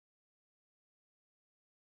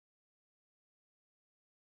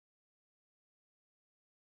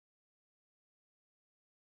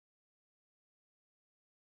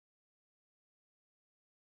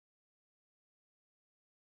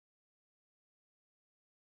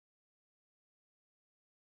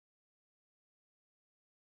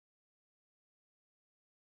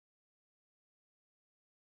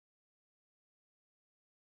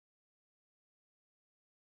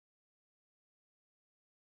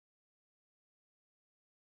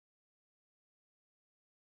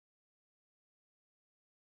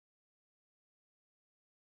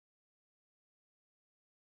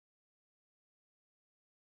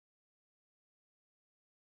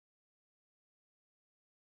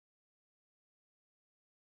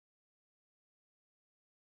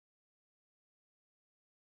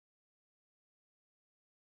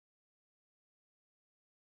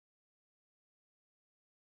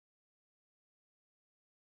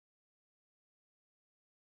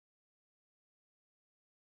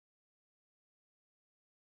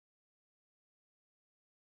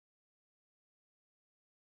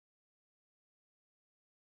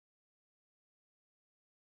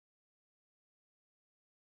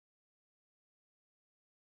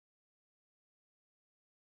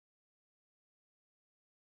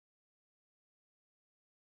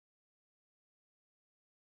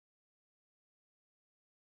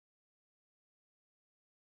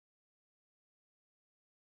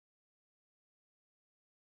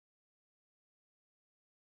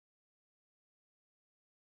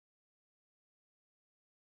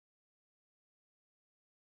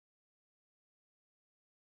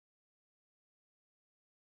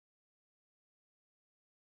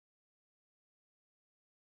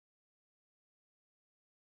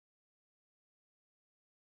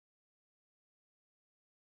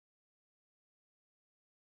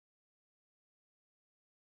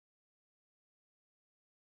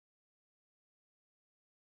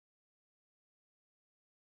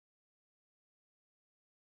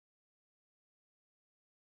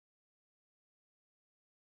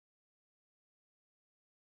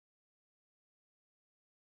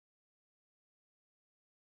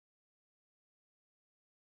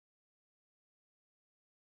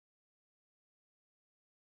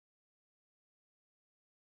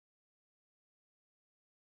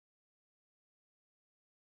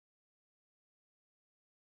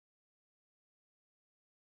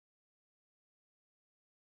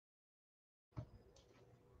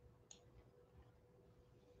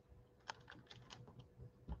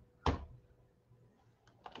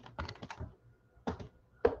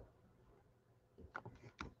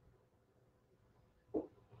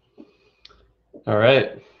All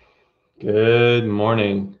right. Good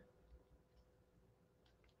morning.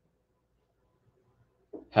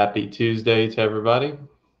 Happy Tuesday to everybody.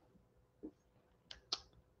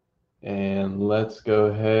 And let's go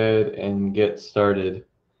ahead and get started.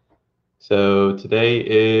 So today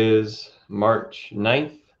is March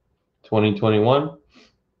 9th, 2021.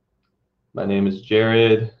 My name is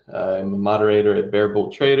Jared. I'm a moderator at Bear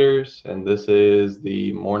Bull Traders, and this is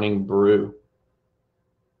the Morning Brew.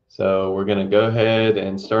 So we're going to go ahead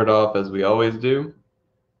and start off as we always do,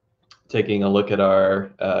 taking a look at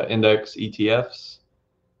our index ETFs.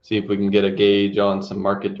 See if we can get a gauge on some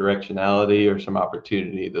market directionality or some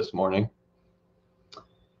opportunity this morning.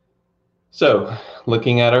 So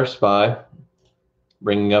looking at our SPY,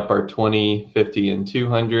 bringing up our 20, 50, and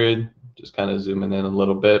 200, just kind of zooming in a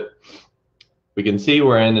little bit. We can see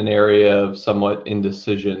we're in an area of somewhat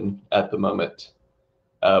indecision at the moment.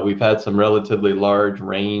 We've had some relatively large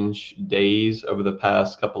range days over the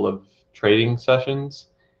past couple of trading sessions.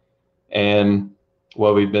 And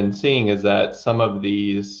what we've been seeing is that some of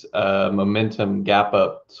these momentum gap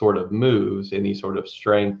up sort of moves, any sort of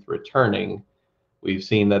strength returning, we've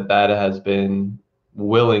seen that has been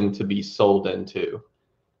willing to be sold into.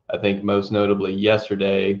 I think most notably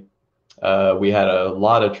yesterday, we had a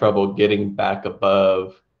lot of trouble getting back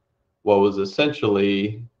above what was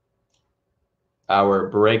essentially our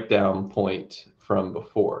breakdown point from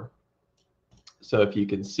before. So if you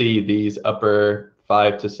can see these upper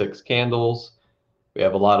 5 to 6 candles, we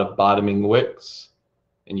have a lot of bottoming wicks,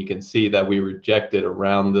 and you can see that we rejected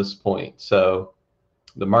around this point. So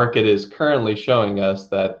the market is currently showing us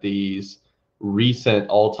that these recent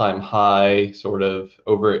all-time high sort of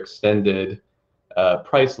overextended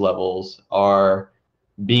price levels are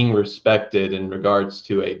being respected in regards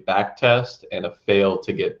to a back test and a fail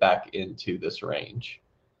to get back into this range.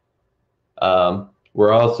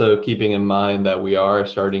 We're also keeping in mind that we are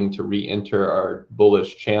starting to re-enter our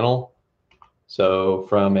bullish channel. So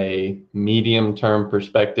from a medium-term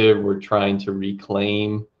perspective, we're trying to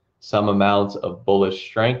reclaim some amounts of bullish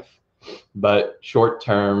strength, but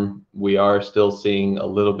short-term, we are still seeing a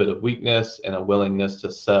little bit of weakness and a willingness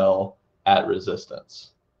to sell at resistance.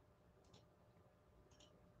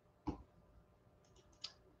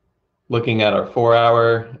 Looking at our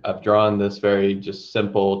 4-hour, I've drawn this very just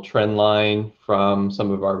simple trend line from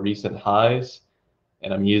some of our recent highs,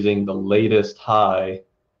 and I'm using the latest high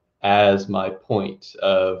as my point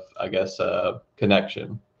of, I guess,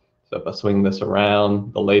 connection. So if I swing this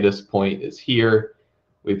around, the latest point is here.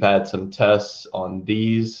 We've had some tests on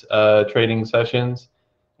these trading sessions,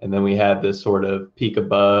 and then we had this sort of peak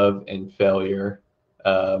above and failure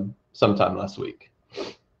sometime last week.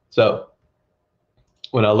 So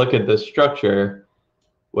when I look at this structure,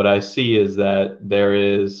 what I see is that there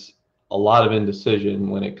is a lot of indecision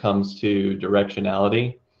when it comes to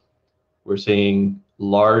directionality. We're seeing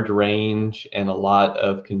large range and a lot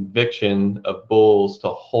of conviction of bulls to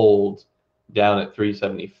hold down at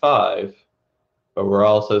 375, but we're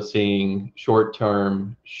also seeing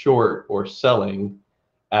short-term short or selling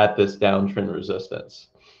at this downtrend resistance.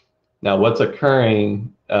 Now, what's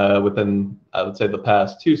occurring within, I would say, the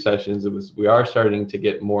past 2 sessions, we are starting to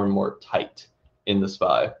get more and more tight in the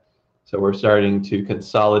SPY. So we're starting to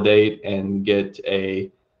consolidate and get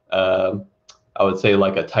a I would say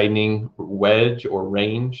like a tightening wedge or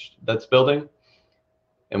range that's building.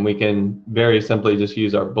 And we can very simply just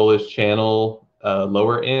use our bullish channel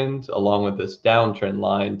lower end along with this downtrend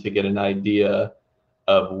line to get an idea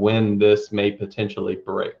of when this may potentially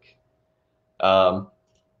break.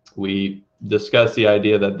 We discussed the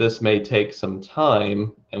idea that this may take some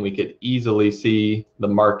time, and we could easily see the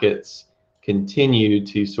markets continue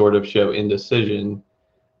to sort of show indecision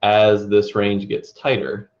as this range gets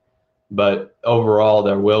tighter. But overall,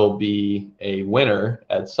 there will be a winner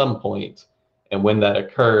at some point, and when that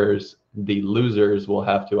occurs, the losers will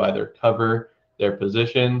have to either cover their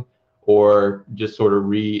position or just sort of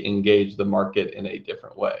re-engage the market in a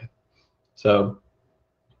different way. So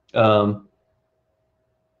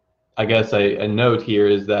I guess a note here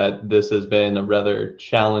is that this has been a rather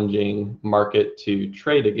challenging market to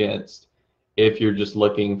trade against if you're just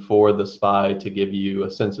looking for the SPY to give you a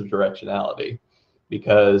sense of directionality,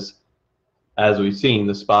 because as we've seen,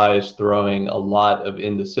 the SPY is throwing a lot of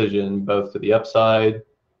indecision, both to the upside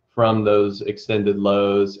from those extended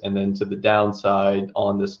lows and then to the downside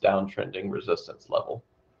on this downtrending resistance level.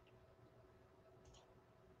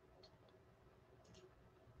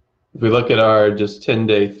 If we look at our just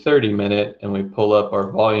 10-day, 30-minute, and we pull up our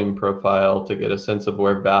volume profile to get a sense of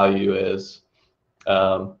where value is,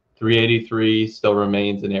 383 still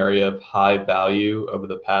remains an area of high value over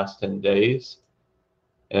the past 10 days.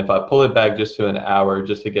 And if I pull it back just to an hour,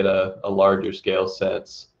 just to get a larger scale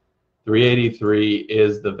sense, 383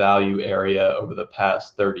 is the value area over the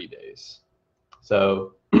past 30 days.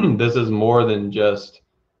 So this is more than just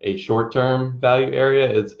a short-term value area.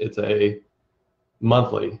 It's a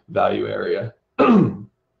monthly value area.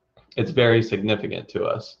 It's very significant to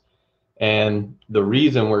us. And the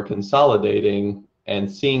reason we're consolidating and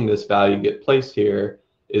seeing this value get placed here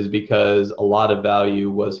is because a lot of value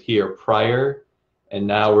was here prior, and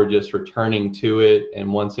now we're just returning to it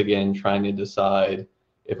and once again trying to decide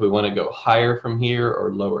if we want to go higher from here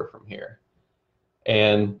or lower from here.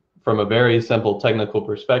 And from a very simple technical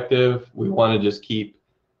perspective, we want to just keep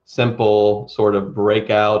simple sort of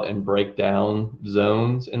breakout and breakdown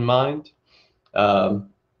zones in mind.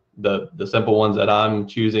 The simple ones that I'm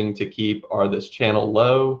choosing to keep are this channel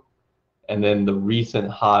low and then the recent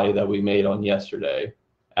high that we made on yesterday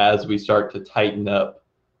as we start to tighten up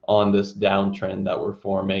on this downtrend that we're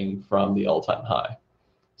forming from the all-time high.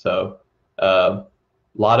 So a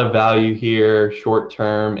lot of value here, short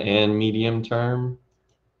term and medium term,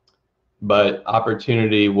 but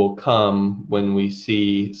opportunity will come when we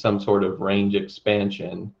see some sort of range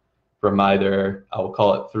expansion from either, I will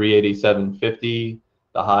call it 387.50,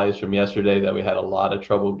 the highs from yesterday that we had a lot of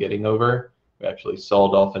trouble getting over. We actually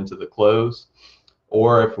sold off into the close.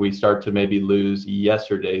 Or if we start to maybe lose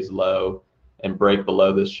yesterday's low and break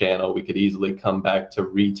below this channel, we could easily come back to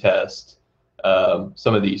retest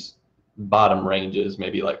some of these bottom ranges,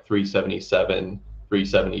 maybe like 377,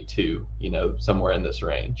 372, somewhere in this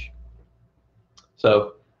range.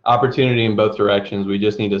 So opportunity in both directions. We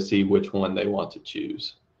just need to see which one they want to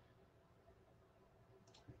choose.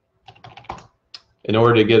 In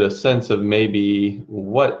order to get a sense of maybe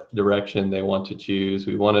what direction they want to choose,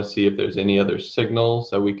 we want to see if there's any other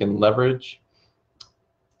signals that we can leverage.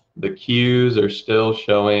 The cues are still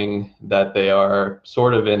showing that they are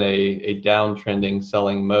sort of in a downtrending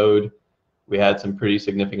selling mode. We had some pretty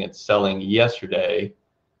significant selling yesterday,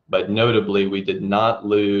 but notably we did not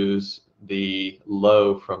lose the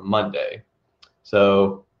low from Monday.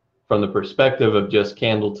 So from the perspective of just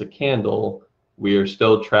candle to candle, we are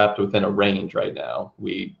still trapped within a range right now.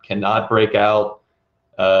 We cannot break out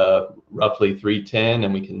roughly 310,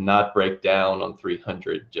 and we cannot break down on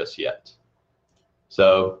 300 just yet.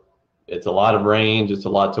 So it's a lot of range, it's a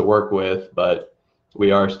lot to work with, but we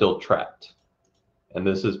are still trapped. And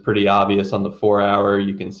this is pretty obvious on the 4-hour.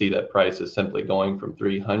 You can see that price is simply going from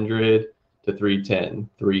 300 to 310,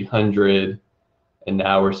 300, and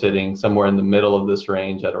now we're sitting somewhere in the middle of this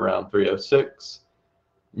range at around 306.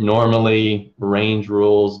 Normally, range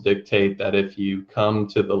rules dictate that if you come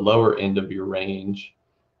to the lower end of your range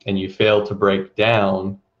and you fail to break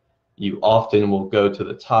down, you often will go to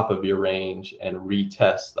the top of your range and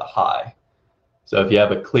retest the high. So if you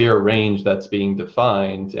have a clear range that's being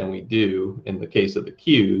defined, and we do in the case of the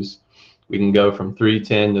Qs, we can go from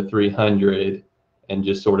 310 to 300 and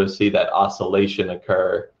just sort of see that oscillation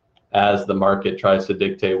occur as the market tries to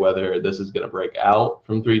dictate whether this is going to break out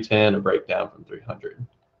from 310 or break down from 300.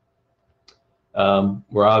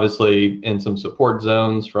 We're obviously in some support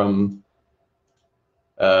zones from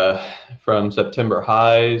September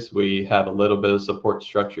highs. We have a little bit of support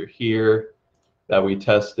structure here that we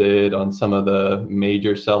tested on some of the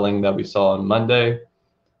major selling that we saw on Monday.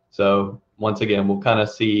 So once again, we'll kind of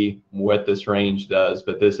see what this range does,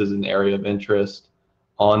 but this is an area of interest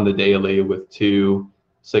on the daily with two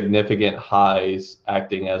significant highs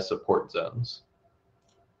acting as support zones.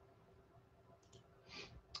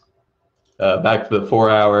 Back to the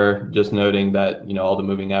 4-hour, just noting that all the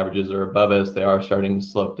moving averages are above us. They are starting to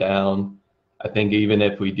slope down. I think even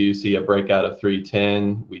if we do see a breakout of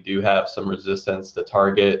 310, we do have some resistance to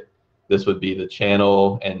target. This would be the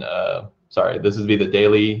channel, and this would be the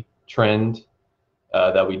daily trend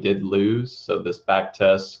that we did lose. So this back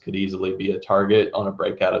test could easily be a target on a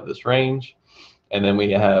breakout of this range. And then we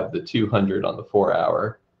have the 200 on the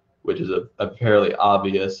 4-hour, which is a fairly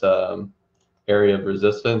obvious area of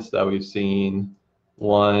resistance that we've seen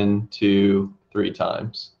 1, 2, 3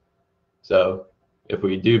 times. So if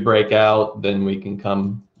we do break out, then we can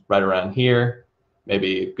come right around here,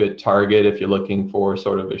 maybe a good target if you're looking for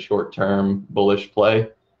sort of a short-term bullish play.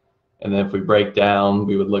 And then if we break down,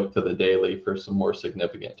 we would look to the daily for some more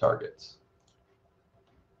significant targets.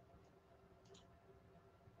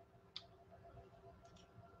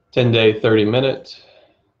 $10-day, 30-minute,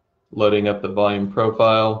 loading up the volume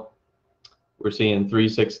profile. We're seeing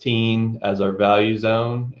 316 as our value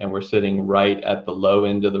zone, and we're sitting right at the low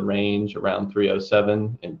end of the range around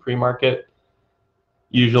 307 in pre-market.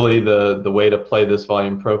 Usually the way to play this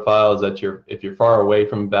volume profile is that if you're far away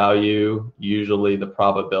from value, usually the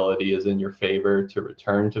probability is in your favor to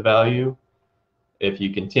return to value. If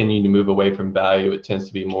you continue to move away from value, it tends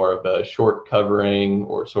to be more of a short covering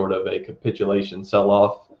or sort of a capitulation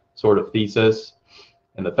sell-off sort of thesis.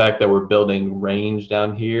 And the fact that we're building range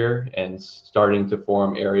down here and starting to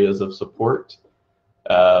form areas of support,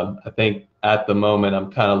 I think at the moment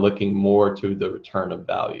I'm kind of looking more to the return of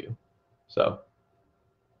value. So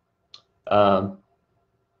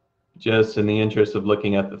just in the interest of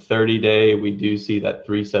looking at the 30-day, we do see that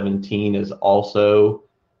 317 is also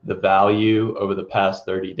the value over the past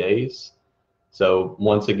 30 days. So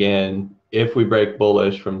once again, if we break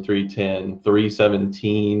bullish from 310,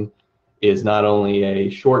 317 is not only a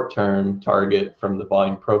short-term target from the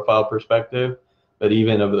volume profile perspective, but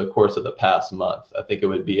even over the course of the past month, I think it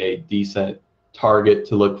would be a decent target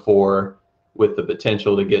to look for, with the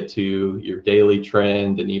potential to get to your daily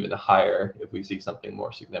trend and even higher if we see something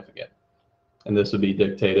more significant. And this would be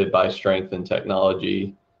dictated by strength in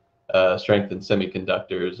technology, strength in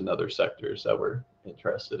semiconductors and other sectors that we're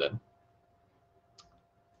interested in.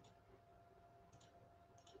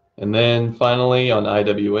 And then finally on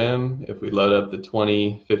IWM, if we load up the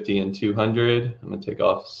 20, 50, and 200, I'm going to take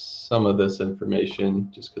off some of this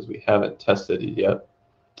information just because we haven't tested it yet.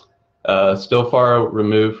 Still far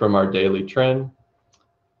removed from our daily trend.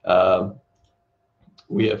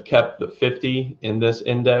 We have kept the 50 in this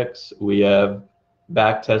index. We have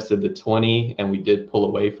back tested the 20 and we did pull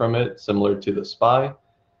away from it, similar to the SPY.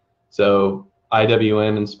 So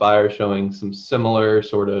IWM and SPY are showing some similar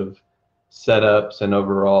sort of setups and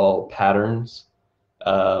overall patterns.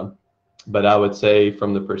 But I would say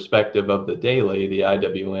from the perspective of the daily, the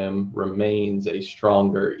IWM remains a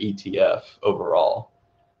stronger ETF overall.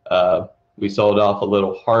 We sold off a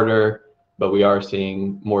little harder, but we are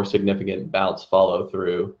seeing more significant bounce follow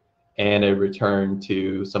through and a return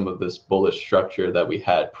to some of this bullish structure that we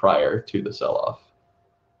had prior to the sell-off.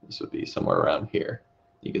 This would be somewhere around here.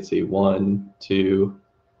 You can see 1, 2,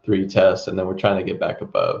 3 tests, and then we're trying to get back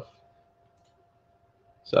above.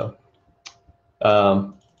 So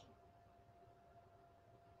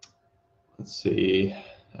let's see.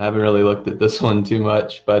 I haven't really looked at this one too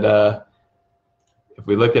much, but if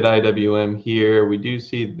we look at IWM here, we do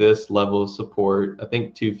see this level of support. I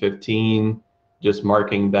think 215, just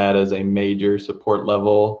marking that as a major support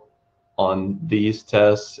level on these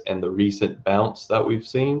tests and the recent bounce that we've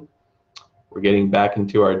seen. We're getting back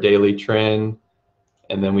into our daily trend,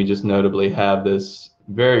 and then we just notably have this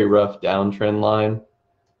very rough downtrend line.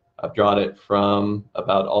 I've drawn it from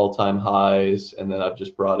about all-time highs, and then I've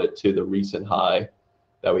just brought it to the recent high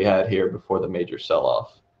that we had here before the major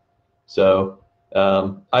sell-off. So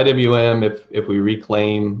IWM, if we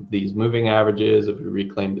reclaim these moving averages, if we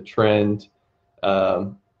reclaim the trend,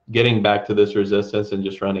 getting back to this resistance and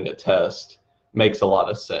just running a test makes a lot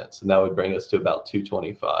of sense, and that would bring us to about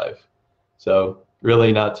 225. So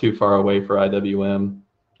really not too far away for IWM.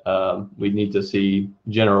 We need to see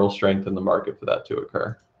general strength in the market for that to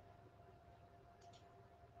occur.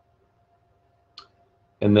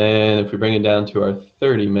 And then if we bring it down to our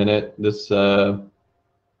 30-minute, this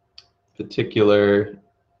particular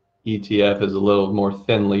ETF is a little more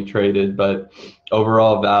thinly traded, but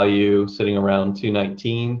overall value sitting around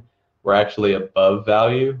 219. We're actually above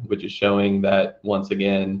value, which is showing that once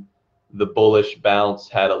again, the bullish bounce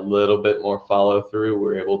had a little bit more follow through.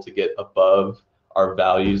 We're able to get above our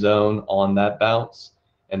value zone on that bounce,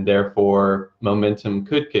 and therefore momentum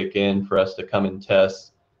could kick in for us to come and test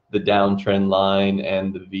the downtrend line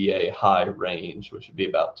and the VA high range, which would be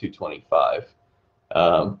about 225.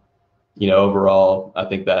 You know, overall, I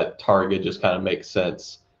think that target just kind of makes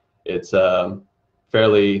sense. It's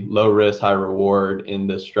fairly low risk, high reward in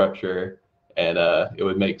this structure, and it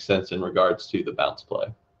would make sense in regards to the bounce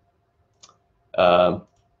play.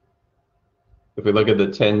 If we look at the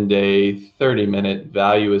 10-day, 30-minute,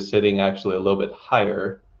 value is sitting actually a little bit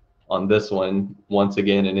higher on this one. Once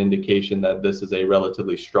again, an indication that this is a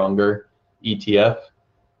relatively stronger ETF.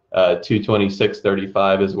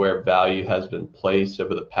 226.35 is where value has been placed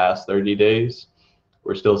over the past 30 days.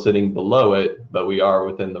 We're still sitting below it, but we are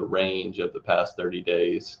within the range of the past 30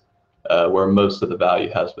 days where most of the value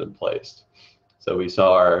has been placed. So we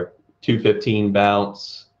saw our 215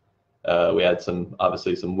 bounce. We had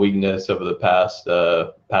obviously some weakness over the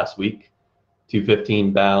past week.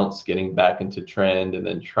 215 bounce, getting back into trend, and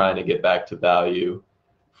then trying to get back to value.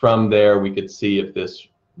 From there, we could see if this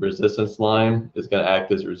resistance line is going to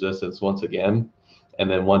act as resistance once again, and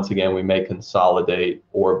then once again we may consolidate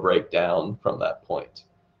or break down from that point.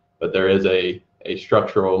 But there is a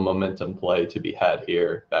structural momentum play to be had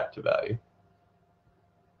here back to value.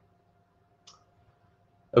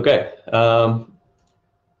 Okay,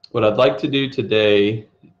 what I'd like to do today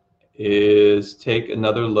is take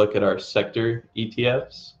another look at our sector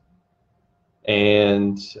ETFs.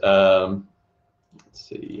 And let's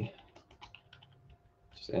see,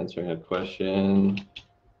 just answering a question.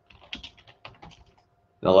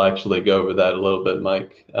 I'll actually go over that a little bit,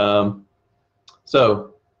 Mike.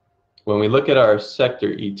 So when we look at our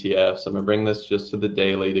sector ETFs, I'm going to bring this just to the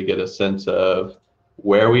daily to get a sense of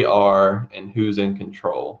where we are and who's in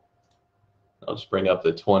control. I'll just bring up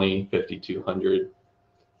the 20, 50, 200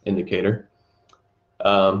 indicator.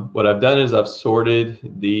 What I've done is I've sorted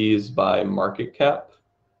these by market cap,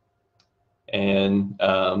 and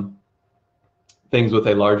things with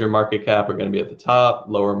a larger market cap are going to be at the top,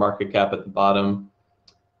 lower market cap at the bottom.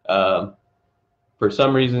 For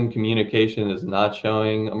some reason, communication is not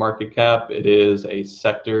showing a market cap. It is a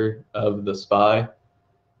sector of the SPY.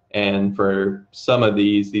 And for some of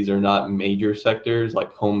these are not major sectors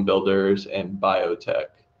like home builders and biotech.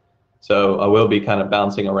 So I will be kind of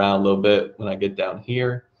bouncing around a little bit when I get down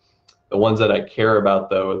here. The ones that I care about,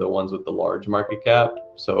 though, are the ones with the large market cap.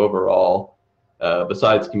 So overall,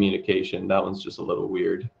 besides communication, that one's just a little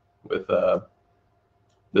weird with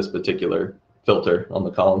this particular filter on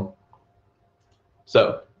the column.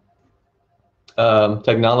 So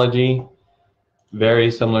technology,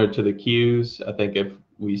 very similar to the Qs. I think if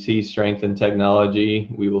we see strength in technology,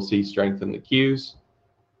 we will see strength in the Qs.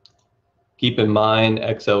 Keep in mind,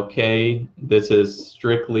 XLK, this is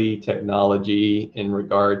strictly technology in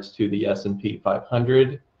regards to the S&P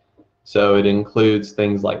 500. So it includes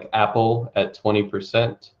things like Apple at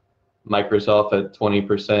 20%, Microsoft at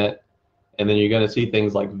 20%, and then you're going to see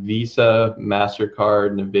things like Visa,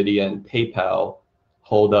 MasterCard, NVIDIA, and PayPal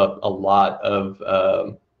hold up a lot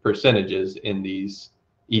of percentages in these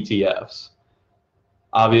ETFs.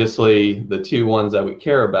 Obviously, the two ones that we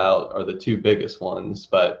care about are the two biggest ones,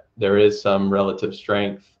 but there is some relative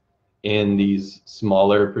strength in these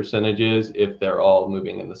smaller percentages if they're all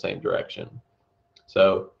moving in the same direction.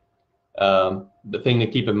 So the thing to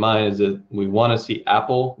keep in mind is that we want to see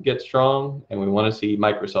Apple get strong and we want to see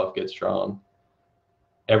Microsoft get strong.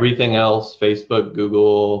 Everything else, Facebook,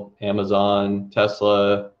 Google, Amazon,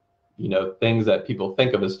 Tesla, things that people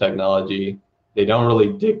think of as technology, they don't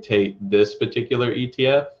really dictate this particular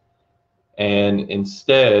ETF. And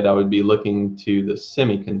instead, I would be looking to the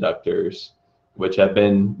semiconductors, which have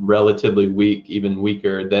been relatively weak, even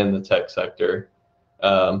weaker than the tech sector,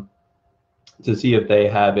 to see if they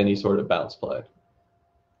have any sort of bounce play.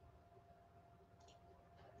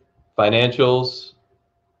 Financials,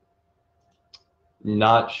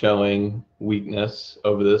 not showing weakness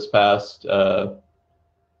over this past,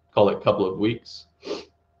 call it couple of weeks.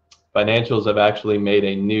 Financials have actually made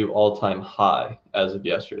a new all-time high as of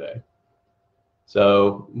yesterday.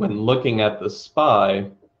 So when looking at the SPY,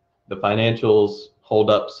 the financials hold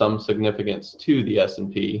up some significance to the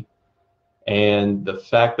S&P, and the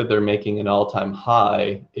fact that they're making an all-time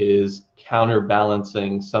high is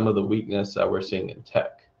counterbalancing some of the weakness that we're seeing in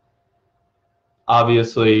tech.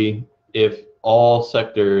 Obviously, if all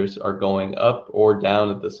sectors are going up or down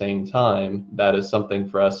at the same time, that is something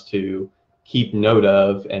for us to keep note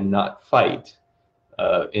of and not fight,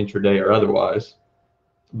 intraday or otherwise.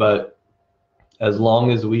 But as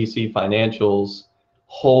long as we see financials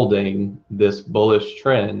holding this bullish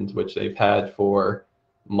trend, which they've had for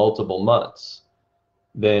multiple months,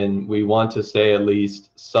 then we want to stay at least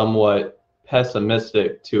somewhat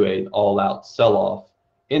pessimistic to an all-out sell-off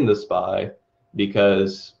in the SPY,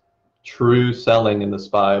 because true selling in the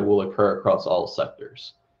SPY will occur across all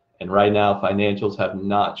sectors. And right now, financials have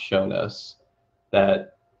not shown us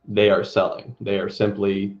that they are selling. They are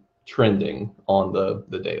simply trending on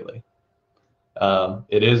the daily.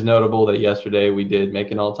 It is notable that yesterday we did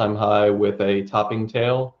make an all-time high with a topping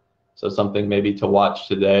tail. So something maybe to watch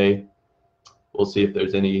today. We'll see if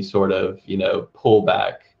there's any sort of,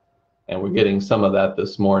 pullback. And we're getting some of that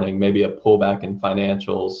this morning, maybe a pullback in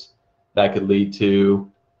financials that could lead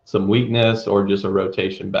to some weakness or just a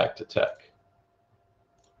rotation back to tech.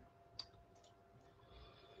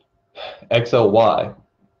 XLY,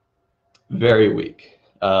 very weak,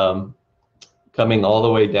 coming all the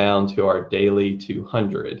way down to our daily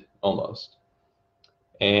 200 almost.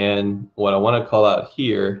 And what I want to call out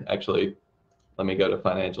here, actually, let me go to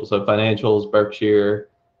financials. So financials, Berkshire,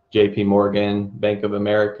 JP Morgan, Bank of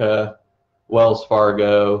America, Wells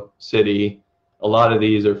Fargo, Citi, a lot of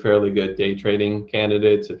these are fairly good day trading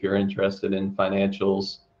candidates if you're interested in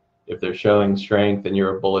financials. If they're showing strength and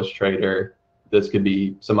you're a bullish trader, this could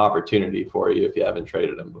be some opportunity for you if you haven't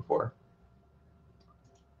traded them before.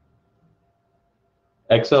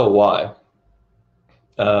 XLY,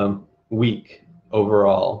 weak.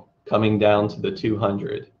 overall, coming down to the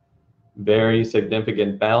 200. Very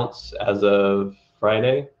significant bounce as of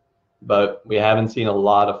Friday, but we haven't seen a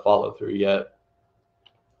lot of follow through yet.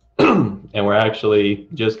 And we're actually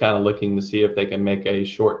just kind of looking to see if they can make a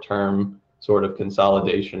short-term sort of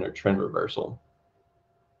consolidation or trend reversal.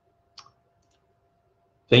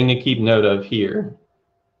 Thing to keep note of here,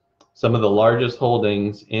 some of the largest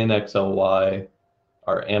holdings in XLY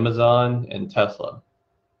are Amazon and Tesla.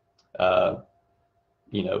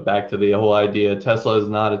 You know, back to the whole idea, Tesla is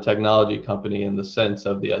not a technology company in the sense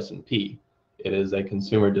of the S&P. It is a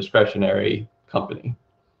consumer discretionary company.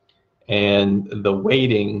 And the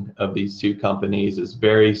weighting of these two companies is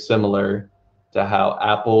very similar to how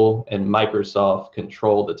Apple and Microsoft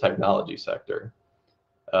control the technology sector.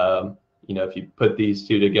 You know, if you put these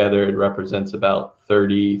two together, it represents about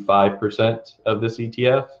 35% of this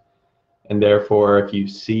ETF. And therefore, if you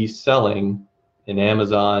see selling in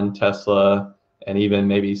Amazon, Tesla, and even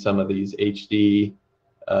maybe some of these Home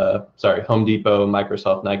Depot,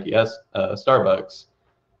 Microsoft, Nike, Starbucks,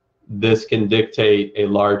 this can dictate a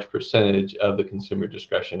large percentage of the consumer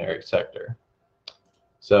discretionary sector.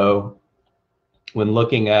 So when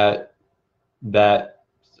looking at that,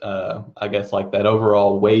 I guess like that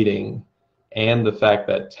overall weighting and the fact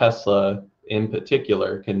that Tesla in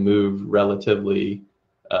particular can move relatively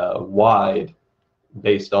wide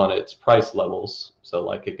based on its price levels. So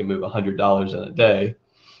like it can move $100 in a day.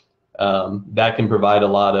 That can provide a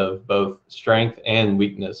lot of both strength and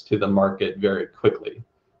weakness to the market very quickly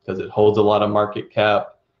because it holds a lot of market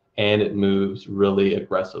cap and it moves really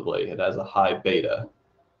aggressively. It has a high beta.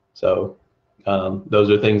 So those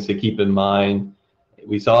are things to keep in mind.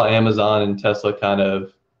 We saw Amazon and Tesla kind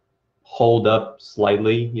of hold up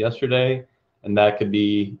slightly yesterday, and that could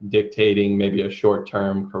be dictating maybe a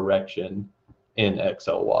short-term correction in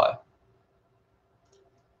XLY.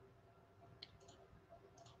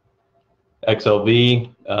 XLV,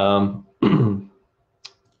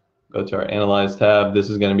 go to our Analyze tab. This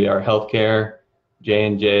is going to be our healthcare,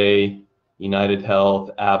 J&J, United Health,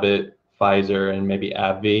 Abbott, Pfizer, and maybe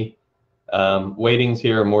AbbVie. Weightings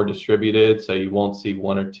here are more distributed, so you won't see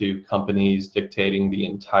one or two companies dictating the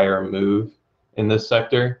entire move in this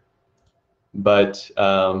sector. But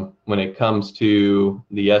when it comes to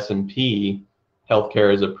the S&P,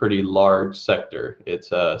 healthcare is a pretty large sector. It's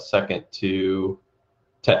second to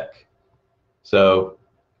tech. So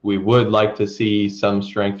we would like to see some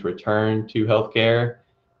strength return to healthcare,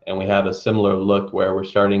 and we have a similar look where we're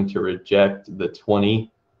starting to reject the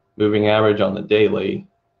 20 moving average on the daily,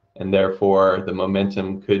 and therefore the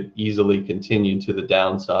momentum could easily continue to the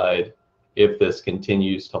downside if this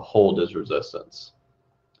continues to hold as resistance.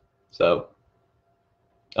 So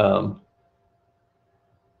I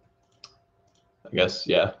guess,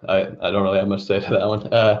 yeah, I don't really have much to say to that one.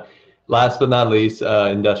 Last but not least,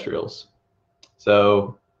 industrials.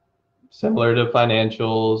 So similar to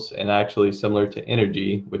financials and actually similar to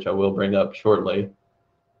energy, which I will bring up shortly,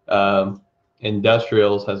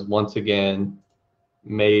 industrials has once again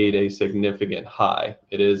made a significant high.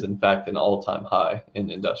 It is in fact an all-time high in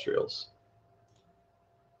industrials.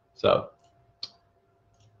 So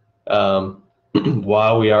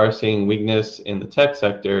while we are seeing weakness in the tech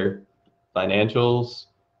sector, financials,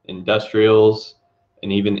 industrials,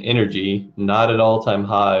 and even energy, not at all-time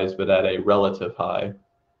highs, but at a relative high.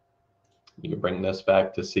 You can bring this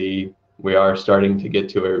back to see we are starting to get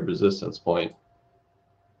to a resistance point.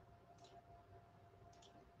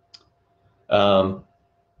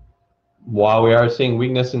 While we are seeing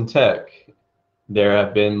weakness in tech, there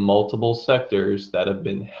have been multiple sectors that have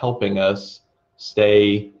been helping us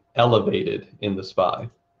stay elevated in the SPY.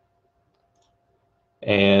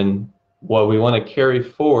 And what we want to carry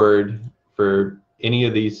forward for any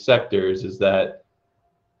of these sectors is that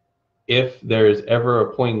if there's ever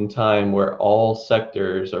a point in time where all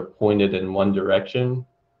sectors are pointed in one direction,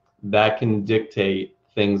 that can dictate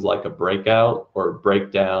things like a breakout or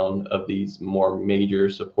breakdown of these more major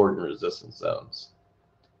support and resistance zones.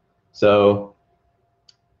 So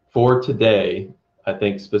for today, I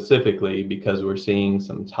think specifically because we're seeing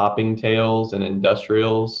some topping tails in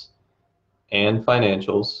industrials and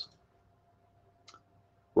financials,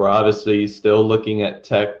 we're obviously still looking at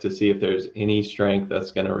tech to see if there's any strength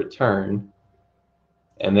that's going to return.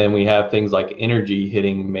 And then we have things like energy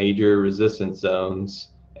hitting major resistance zones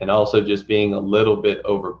and also just being a little bit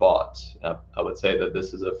overbought. I would say that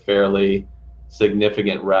this is a fairly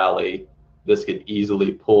significant rally. This could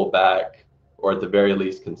easily pull back or at the very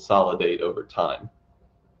least consolidate over time.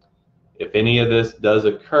 If any of this does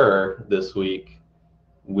occur this week,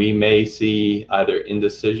 we may see either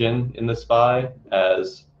indecision in the SPY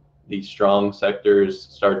as these strong sectors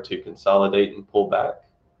start to consolidate and pull back.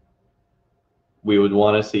 We would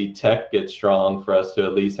want to see tech get strong for us to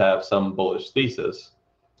at least have some bullish thesis.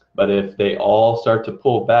 But if they all start to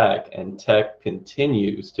pull back and tech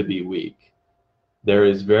continues to be weak, there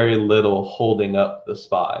is very little holding up the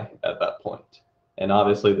SPY at that point. And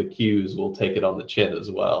obviously the Qs will take it on the chin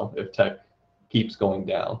as well if tech keeps going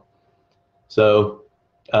down. So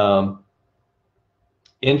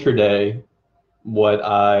intraday, what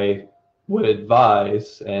I would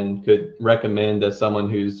advise and could recommend as someone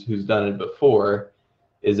who's done it before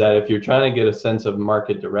is that if you're trying to get a sense of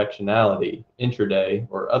market directionality, intraday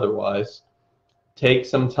or otherwise, take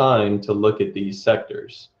some time to look at these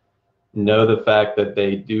sectors. Know the fact that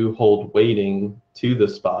they do hold weighting to the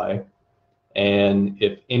SPY, and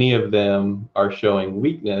if any of them are showing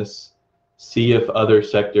weakness, see if other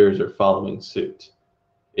sectors are following suit.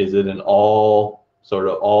 Is it an all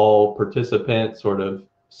participant sort of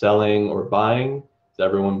selling or buying? Is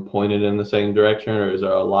everyone pointed in the same direction, or is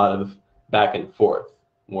there a lot of back and forth,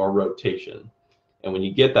 more rotation? And when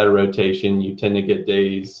you get that rotation, you tend to get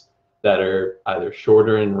days that are either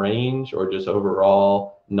shorter in range or just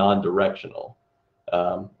overall non-directional.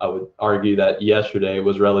 I would argue that yesterday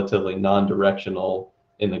was relatively non-directional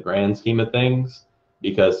in the grand scheme of things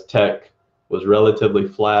because tech was relatively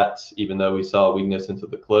flat, even though we saw weakness into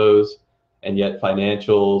the close, and yet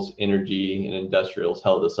financials, energy, and industrials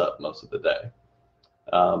held us up most of the day.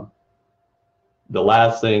 The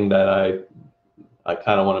last thing that I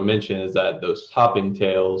kind of want to mention is that those topping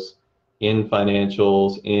tails in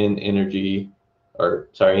financials, in energy,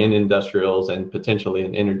 in industrials, and potentially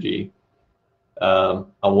in energy, I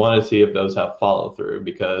want to see if those have follow through,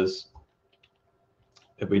 because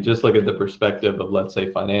if we just look at the perspective of, let's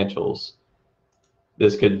say, financials,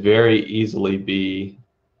 this could very easily be,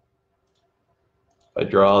 if I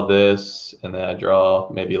draw this and then I draw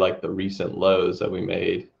maybe like the recent lows that we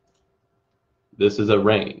made, this is a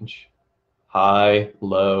range. High,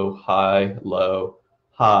 low, high, low,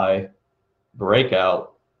 high,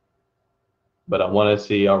 breakout. But I want to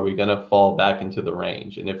see, are we going to fall back into the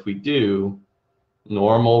range? And if we do,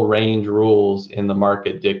 normal range rules in the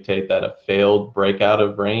market dictate that a failed breakout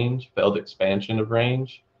of range, failed expansion of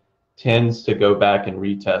range, tends to go back and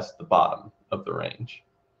retest the bottom of the range.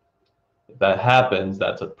 If that happens,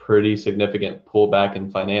 that's a pretty significant pullback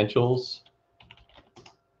in financials.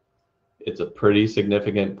 It's a pretty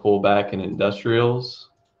significant pullback in industrials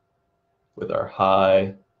with our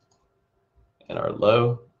high and our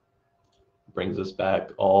low. Brings us back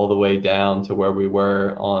all the way down to where we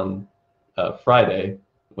were on Friday,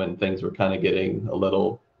 when things were kind of getting a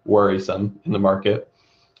little worrisome in the market.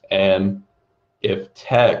 And if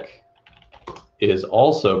tech is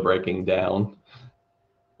also breaking down,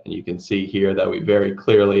 and you can see here that we very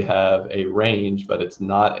clearly have a range, but it's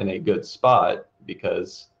not in a good spot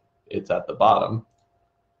because it's at the bottom.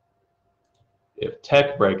 If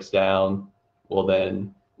tech breaks down, well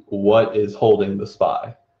then what is holding the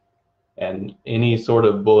SPY? And any sort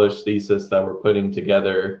of bullish thesis that we're putting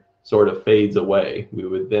together sort of fades away. We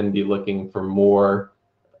would then be looking for more,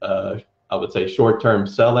 I would say, short-term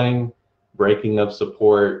selling, breaking of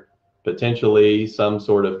support, potentially some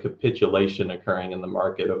sort of capitulation occurring in the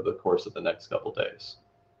market over the course of the next couple days.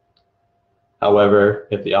 However,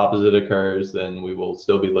 if the opposite occurs, then we will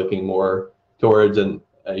still be looking more towards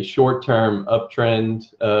a short-term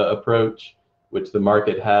uptrend approach, which the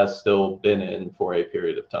market has still been in for a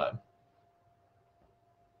period of time.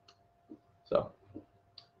 So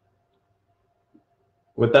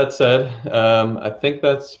with that said, I think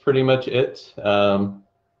that's pretty much it.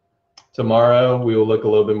 Tomorrow, we will look a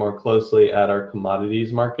little bit more closely at our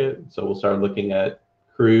commodities market. So we'll start looking at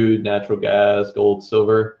crude, natural gas, gold,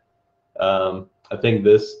 silver. I think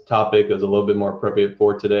this topic is a little bit more appropriate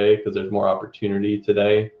for today because there's more opportunity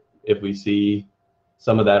today if we see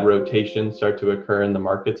some of that rotation start to occur in the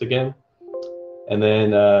markets again. And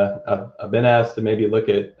then I've been asked to maybe look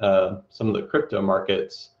at some of the crypto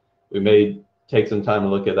markets. We may take some time to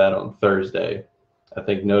look at that on Thursday. I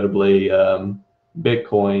think notably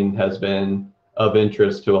Bitcoin has been of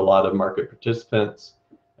interest to a lot of market participants,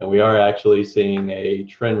 and we are actually seeing a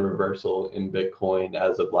trend reversal in Bitcoin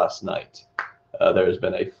as of last night. There's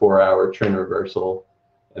been a 4-hour trend reversal,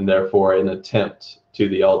 and therefore an attempt to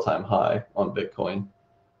the all-time high on Bitcoin.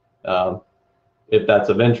 If that's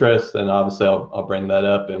of interest, then obviously I'll bring that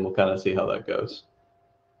up and we'll kind of see how that goes.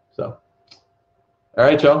 So, all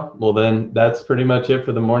right, y'all. Well, then that's pretty much it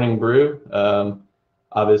for the morning brew.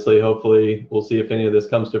 Obviously, hopefully, we'll see if any of this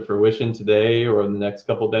comes to fruition today or in the next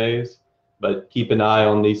couple days. But keep an eye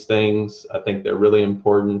on these things. I think they're really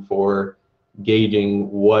important for gauging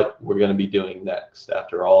what we're going to be doing next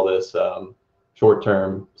after all this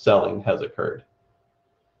short-term selling has occurred.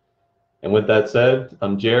 And with that said,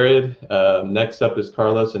 I'm Jared. Next up is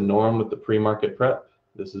Carlos and Norm with the pre-market prep.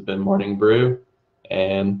 This has been Morning Brew,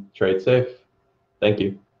 and trade safe. Thank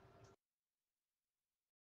you.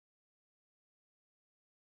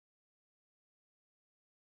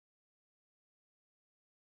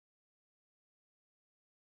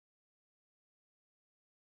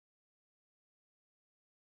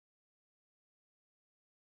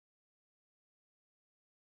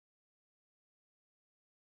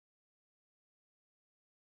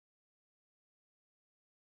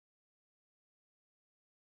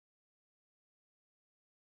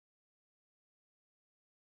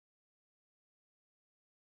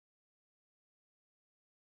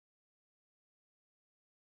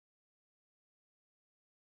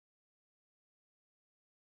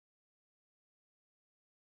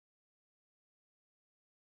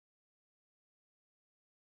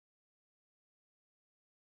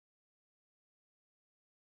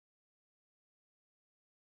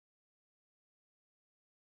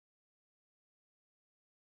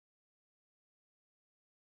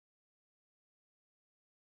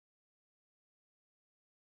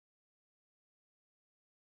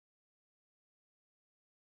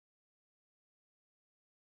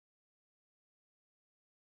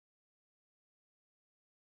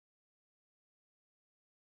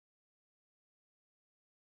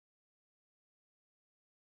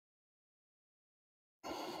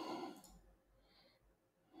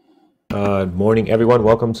 Morning, everyone.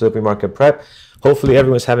 Welcome to the pre-market prep. Hopefully,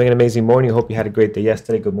 everyone's having an amazing morning. Hope you had a great day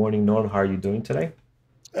yesterday. Good morning, Norm. How are you doing today?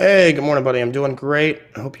 Hey, good morning, buddy. I'm doing great.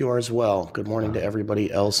 I hope you are as well. Good morning to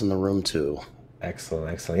everybody else in the room, too.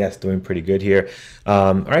 Excellent, excellent. Yes, doing pretty good here.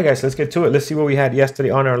 All right, guys, let's get to it. Let's see what we had yesterday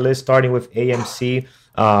on our list, starting with AMC.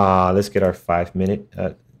 Let's get our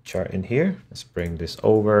 5-minute chart in here. Let's bring this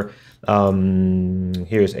over.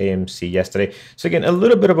 Here's AMC yesterday. So again, a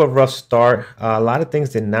little bit of a rough start. A lot of things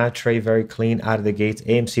did not trade very clean out of the gates.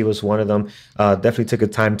 AMC was one of them. Definitely took a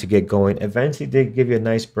time to get going. Eventually did give you a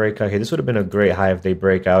nice breakout here. This would have been a great high if they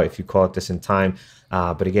break out if you caught this in time.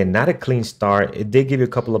 But again, not a clean start. It did give you a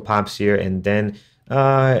couple of pops here, and then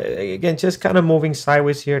again, just kind of moving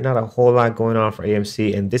sideways here. Not a whole lot going on for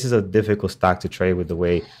AMC, and this is a difficult stock to trade with the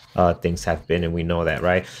way things have been, and we know that,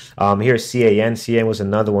 right? Here's CAN. CAN was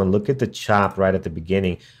another one. Look at the chop right at the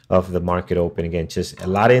beginning of the market open. Again, just a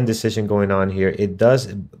lot of indecision going on here. It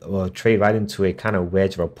does trade right into a kind of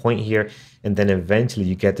wedge or a point here, and then eventually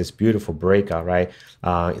you get this beautiful breakout, right?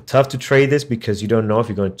 Tough to trade this because you don't know if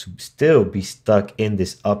you're going to still be stuck in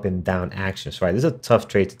this up and down actions, right? This is a tough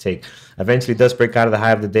trade to take. Eventually it does break out of the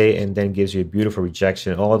high of the day and then gives you a beautiful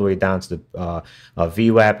rejection all the way down to the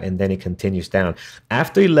VWAP, and then it continues down.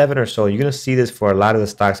 After 11 or so, you're going to see this for a lot of the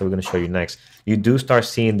stocks that we're going to show you next. You do start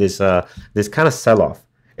seeing this this kind of sell-off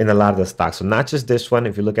in a lot of the stocks. So not just this one.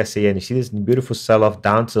 If you look at CN, you see this beautiful sell-off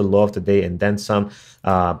down to the low of the day and then some.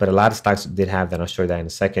 But a lot of stocks did have that. I'll show you that in a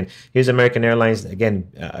second. Here's American Airlines.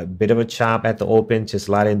 Again, a bit of a chop at the open, just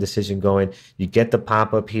a lot of indecision going. You get the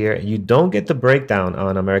pop-up here. You don't get the breakdown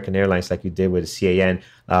on American Airlines like you did with CAN.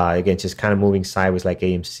 Again, just kind of moving sideways like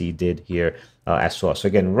AMC did here. As well. So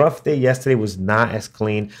again, rough day yesterday, was not as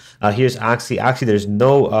clean. Here's Oxy. Oxy, there's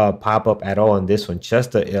no pop-up at all on this one,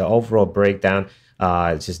 just the overall breakdown.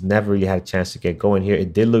 Just never really had a chance to get going here.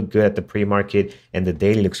 It did look good at the pre-market, and the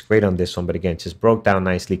daily looks great on this one, but again, just broke down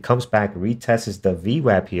nicely, comes back, retests the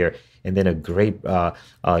VWAP here, and then a great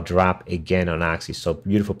drop again on Oxy. So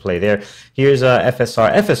beautiful play there. Here's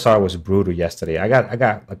FSR. FSR was brutal yesterday. I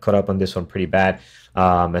got caught up on this one pretty bad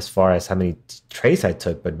as far as how many trades I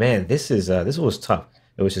took, but man, this was tough.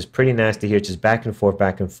 It was just pretty nasty here, just back and forth,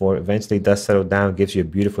 back and forth. Eventually it does settle down, gives you a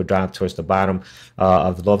beautiful drop towards the bottom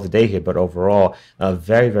of the low of the day here. But overall, a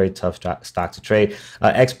very, very tough stock to trade.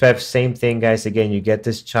 XPEP, same thing, guys. Again, you get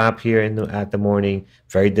this chop here at the morning,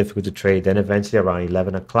 very difficult to trade. Then eventually around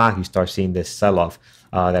 11 o'clock, you start seeing this sell-off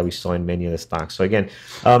that we saw in many of the stocks. So again,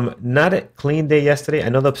 not a clean day yesterday. I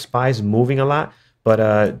know the SPY is moving a lot,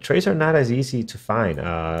 but trades are not as easy to find,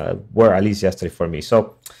 were at least yesterday for me.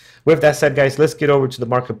 So with that said, guys, let's get over to the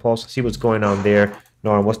market pulse, see what's going on there.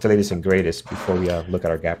 Norm, what's the latest and greatest before we look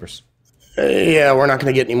at our gappers? Yeah, we're not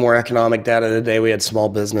going to get any more economic data today. We had small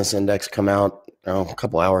business index come out a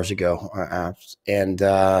couple hours ago.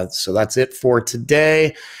 So that's it for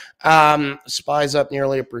today. SPY's up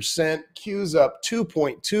nearly 1%. Q's up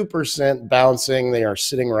 2.2%, bouncing. They are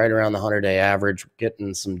sitting right around the 100-day average,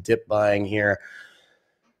 getting some dip buying here.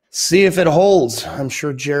 See if it holds. I'm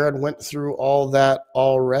sure Jared went through all that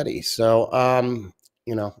already. So,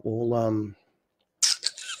 we'll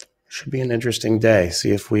Should be an interesting day. See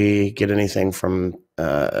if we get anything from,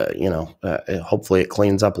 hopefully it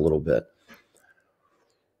cleans up a little bit.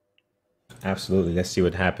 Absolutely. Let's see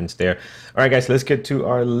what happens there. All right, guys, let's get to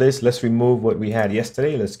our list. Let's remove what we had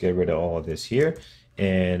yesterday. Let's get rid of all of this here.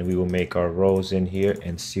 And we will make our rows in here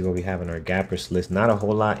and see what we have on our gappers list. Not a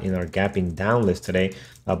whole lot in our gapping down list today,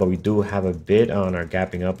 but we do have a bit on our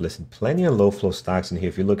gapping up list and plenty of low flow stocks in here.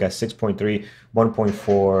 If you look at 6.3,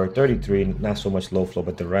 1.4, 33, not so much low flow,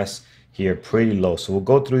 but the rest here pretty low. So we'll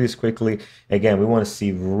go through this quickly. Again, we want to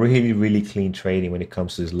see really clean trading when it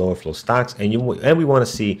comes to these lower flow stocks, and we want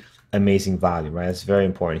to see amazing volume, right? That's very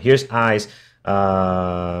important. Here's eyes.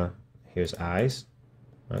 Here's eyes.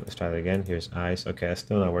 Let's try that again. Here's eyes. Okay, that's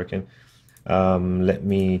still not working. Let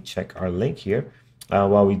me check our link here.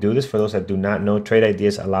 While we do this, for those that do not know, Trade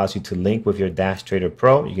Ideas allows you to link with your Dash Trader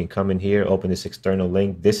Pro. You can come in here, open this external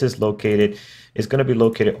link. This is located, it's going to be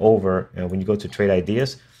located over when you go to Trade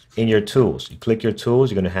Ideas in your tools. You click your tools,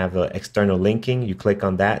 you're going to have the external linking. You click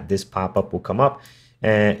on that, this pop-up will come up,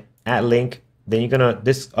 and at link, then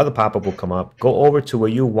this other pop-up will come up. Go over to where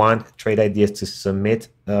you want Trade Ideas to submit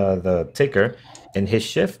the ticker and hit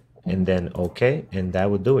shift and then OK, and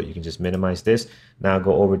that will do it. You can just minimize this. Now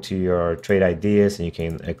go over to your Trade Ideas and you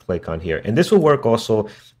can click on here. And this will work also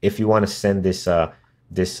if you want to send this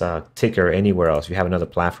ticker anywhere else. If you have another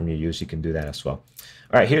platform you use, you can do that as well.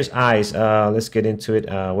 All right, here's eyes. Let's get into it.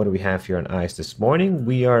 What do we have here on eyes this morning?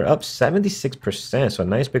 We are up 76%, so a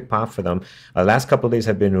nice big pop for them. Last couple of days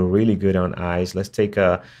have been really good on eyes. Let's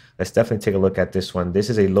definitely take a look at this one. This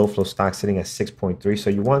is a low flow stock sitting at 6.3, so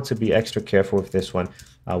you want to be extra careful with this one.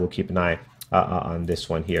 We'll keep an eye on this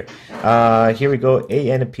one here. Here we go,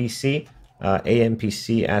 ANPC.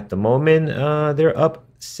 ANPC at the moment, they're up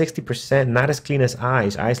 60%, not as clean as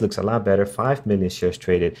eyes. Eyes looks a lot better, 5 million shares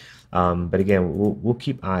traded. But again, we'll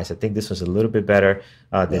keep eyes. I think this one's a little bit better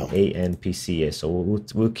than ANPC is, so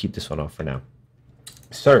we'll keep this one off for now.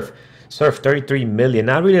 Surf 33 million,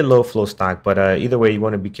 not really a low flow stock, but either way, you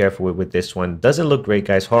want to be careful with this one. Doesn't look great,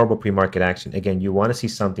 guys. Horrible pre-market action. Again, you want to see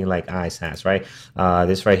something like eyes has, right?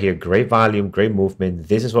 This right here, great volume, great movement.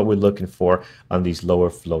 This is what we're looking for on these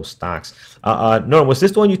lower flow stocks. Norm, was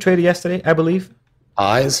this the one you traded yesterday, I believe?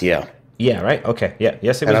 Eyes, yeah. Yeah, right. Okay, yeah.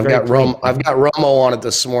 Yes, it was. And I've got Romo on it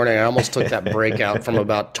this morning. I almost took that breakout from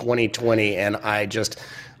about 2020, and I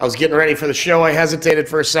was getting ready for the show. I hesitated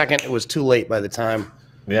for a second. It was too late by the time.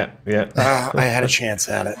 Yeah. I had a chance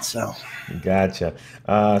at it. So, gotcha.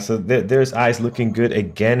 So there's eyes looking good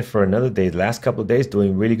again for another day. The last couple of days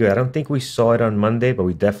doing really good. I don't think we saw it on Monday, but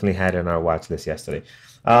we definitely had it on our watch list yesterday.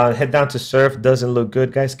 Head down to Surf. Doesn't look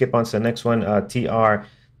good, guys. Skip on to the next one.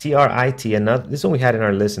 TRIT, another, this one we had in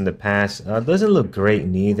our list in the past. Doesn't look great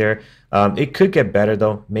neither. It could get better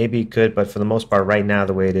though, maybe it could, but for the most part right now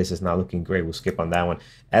the way it is not looking great. We'll skip on that one.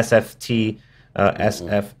 SFT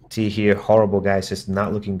here, horrible, guys. It's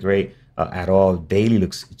not looking great at all. Daily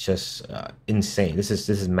looks just insane. This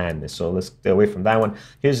is madness, so let's stay away from that one.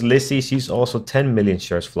 Here's Lissy. She's also 10 million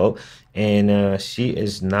shares float, and she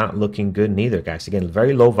is not looking good neither, guys. Again,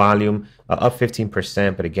 very low volume, up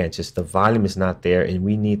 15%, but again, just the volume is not there, and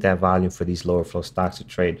we need that volume for these lower flow stocks to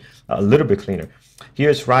trade a little bit cleaner.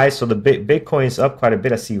 Here's Rise. So the Bitcoin is up quite a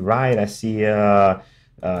bit. I see Riot, I see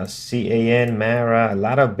CAN, Mara, a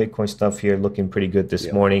lot of Bitcoin stuff here looking pretty good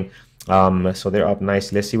this morning. So they're up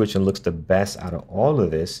nicely. Let's see which one looks the best out of all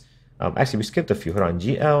of this. Actually, we skipped a few. Hold on.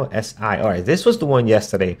 GLSI. All right, this was the one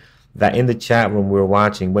yesterday that in the chat room we were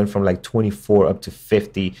watching went from like 24 up to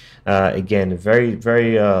 50. Again, very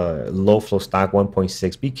low flow stock,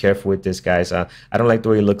 1.6. Be careful with this, guys. I don't like the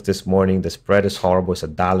way it looks this morning. The spread is horrible. It's a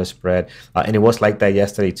dollar spread, and it was like that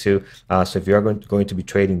yesterday too. So if you're going to be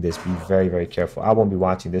trading this, be very careful. I won't be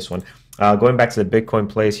watching this one. Going back to the Bitcoin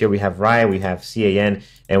plays here, we have Riot, we have CAN,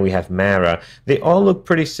 and we have Mara. They all look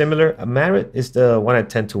pretty similar. Mara is the one I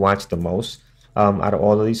tend to watch the most out of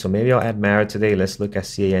all of these. So maybe I'll add Mara today. Let's look at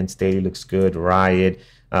CAN. Daily looks good. Riot,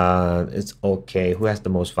 it's okay. Who has the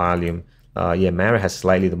most volume? Yeah, Mara has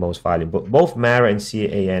slightly the most volume, but both Mara and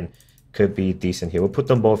CAN could be decent here. We'll put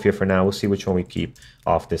them both here for now. We'll see which one we keep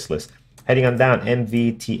off this list. Heading on down,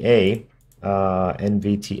 NVTA.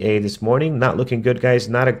 NVTA this morning, not looking good, guys.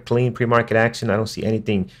 Not a clean pre-market action. I don't see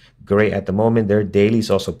anything great at the moment. Their daily is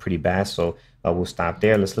also pretty bad, so we'll stop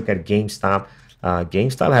there. Let's look at GameStop.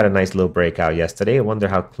 GameStop had a nice little breakout yesterday. I wonder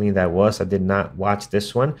how clean that was. I did not watch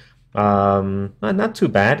this one. Not too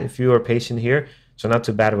bad if you are patient here. So not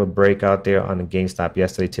too bad of a breakout there on the GameStop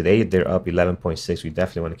yesterday. Today they're up 11.6. We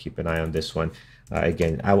definitely want to keep an eye on this one.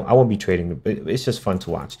 Again, I won't be trading, but it's just fun to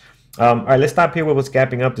watch. All right, let's stop here with what's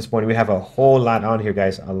gapping up this morning. We have a whole lot on here,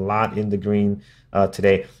 guys. A lot in the green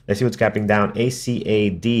today. Let's see what's gapping down.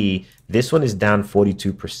 ACAD. This one is down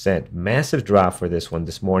 42%. Massive drop for this one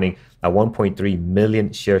this morning. 1.3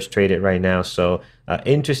 million shares traded right now. So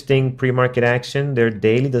interesting pre-market action. Their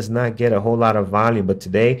daily does not get a whole lot of volume, but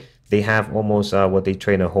today they have almost what they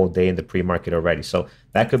trade a whole day in the pre-market already. So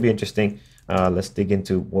that could be interesting. Let's dig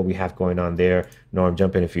into what we have going on there. Norm,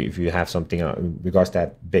 jump in if you have something in regards to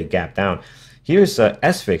that big gap down. Here's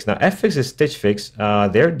SFIX. Now, FX is Stitch Fix.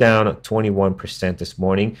 They're down 21% this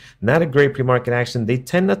morning. Not a great pre-market action. They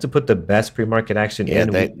tend not to put the best pre-market action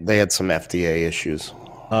in. Yeah, they had some FDA issues.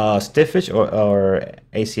 Stifffish or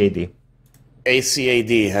ACAD?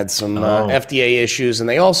 ACAD had some FDA issues, and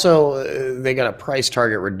they also they got a price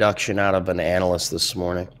target reduction out of an analyst this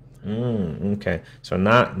morning. Okay, so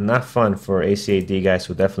not fun for ACAD guys.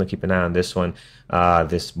 So definitely keep an eye on this one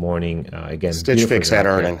this morning. Again, Stitch Fix had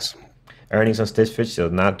earnings. Earnings on Stitch Fix, so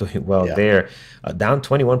not doing well there. Down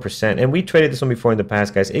 21%. And we traded this one before in the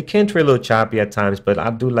past, guys. It can trade a little choppy at times, but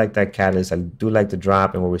I do like that catalyst. I do like the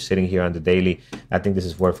drop, and when we're sitting here on the daily, I think this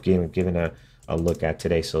is worth giving a look at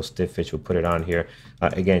today. So Stitch Fix, we'll put it on here.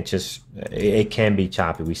 Again, just it can be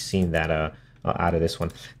choppy. We've seen that out of this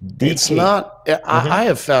one. It's not. I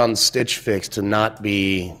have found Stitch Fix to not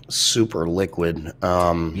be super liquid.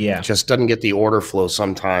 Just doesn't get the order flow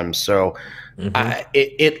sometimes. So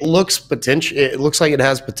it looks potential. It looks like it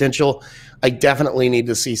has potential. I definitely need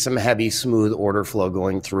to see some heavy, smooth order flow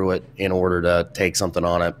going through it in order to take something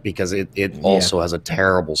on it, because it also has a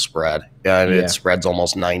terrible spread. It spreads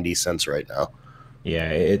almost 90 cents right now.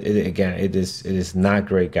 Yeah, it is not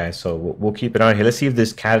great, guys. So we'll keep it on here. Let's see if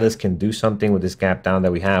this catalyst can do something with this gap down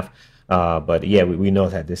that we have. But yeah, we know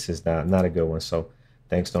that this is not a good one. So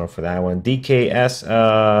thanks, Norm, for that one. DKS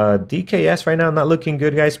right now not looking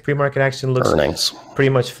good, guys. Pre-market action looks pretty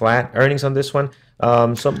much flat. Earnings on this one.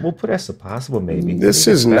 So we'll put as a possible maybe. This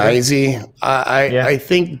is nicey. I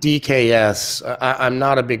think DKS. I'm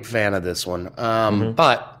not a big fan of this one.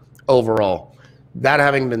 But overall, that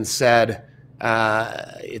having been said,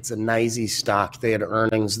 it's a nicey stock. They had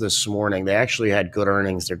earnings this morning. They actually had good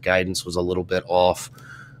earnings. Their guidance was a little bit off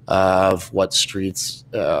of what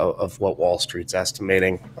Wall Street's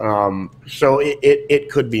estimating. So it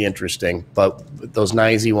could be interesting, but those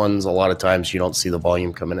nicey ones, a lot of times you don't see the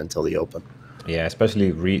volume coming until the open. Yeah,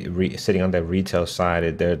 especially sitting on the retail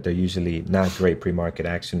side, they're usually not great pre-market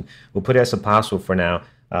action. We'll put it as a possible for now.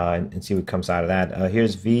 And see what comes out of that.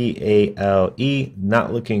 Here's VALE,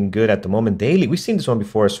 not looking good at the moment. Daily, we've seen this one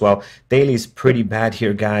before as well. Daily is pretty bad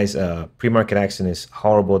here, guys. Pre-market action is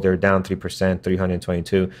horrible. They're down 3%,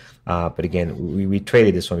 322. But again, we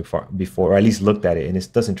traded this one before, or at least looked at it, and it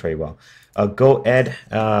doesn't trade well. Go Ed,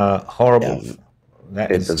 horrible. Yeah,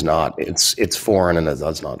 it does not. It's foreign and it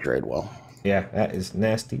does not trade well. Yeah, that is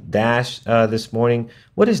nasty. Dash this morning.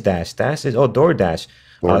 What is Dash? Dash is DoorDash.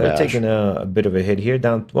 They're taking a bit of a hit here,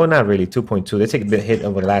 down, well, not really, 2.2. They take a bit of hit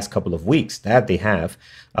over the last couple of weeks. That they have,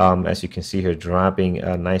 as you can see here, dropping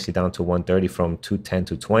nicely down to 130 from 210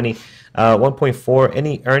 to 20. 1.4.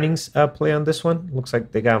 Any earnings play on this one? Looks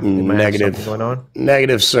like they negative something going on.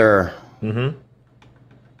 Negative, sir. No,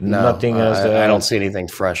 nothing. I don't see anything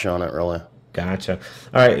fresh on it, really. Gotcha.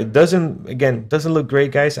 All right. It doesn't look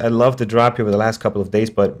great, guys. I love the drop here over the last couple of days,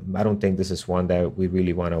 but I don't think this is one that we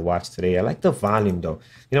really want to watch today. I like the volume, though.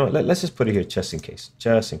 You know, let's just put it here just in case.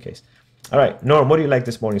 Just in case. All right. Norm, what do you like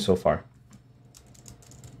this morning so far?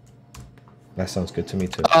 That sounds good to me,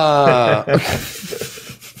 too.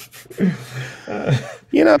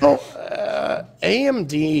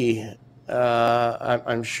 AMD,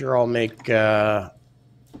 I'm sure I'll make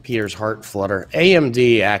Peter's heart flutter.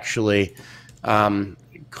 AMD actually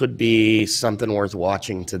could be something worth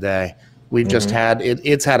watching today. We've just had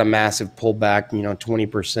it's had a massive pullback,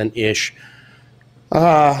 20% ish.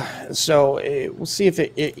 So we'll see if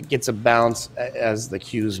it gets a bounce as the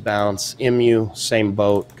Qs bounce. MU, same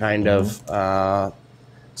boat, kind of.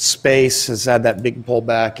 Space has had that big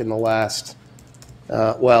pullback in the last.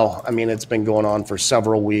 It's been going on for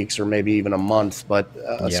several weeks or maybe even a month, but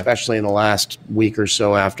especially in the last week or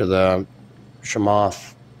so after the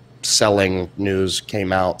Chamath selling news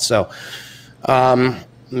came out. So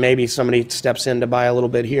maybe somebody steps in to buy a little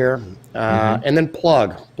bit here. And then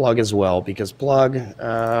Plug as well, because Plug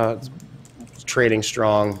is trading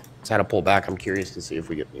strong. It's had a pullback. I'm curious to see if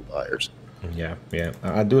we get any buyers. Yeah.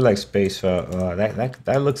 I do like Space.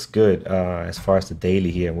 That looks good as far as the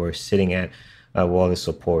daily here. We're sitting at all this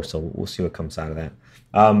support, so we'll see what comes out of that.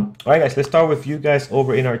 All right, guys, let's start with you guys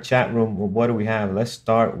over in our chat room. What do we have? Let's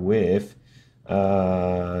start with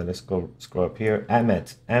let's go scroll up here.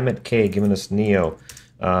 Ahmed K giving us Neo.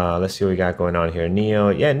 Let's see what we got going on here. Neo,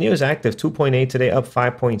 yeah, Neo's active, 2.8 today, up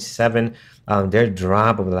 5.7. Their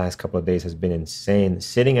drop over the last couple of days has been insane,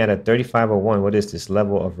 sitting at a 35.01. What is this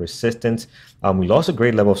level of resistance? We lost a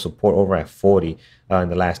great level of support over at 40 in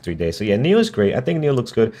the last 3 days. So yeah, Neo is great. I think Neo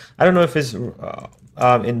looks good. I don't know if it's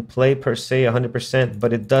in play per se 100%,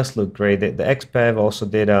 but it does look great. The XPEV also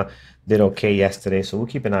did okay yesterday, so we'll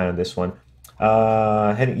keep an eye on this one.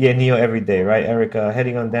 Yeah, Neo every day, right, Erica?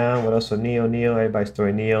 Heading on down. What else? So Neo, everybody's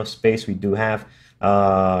throwing Neo. Space we do have.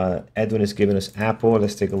 Edwin is giving us Apple.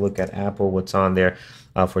 Let's take a look at Apple. What's on there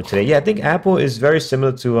for today? Yeah, I think Apple is very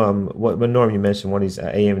similar to what Norm you mentioned. One of these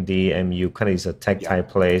AMD, MU, kind of these tech type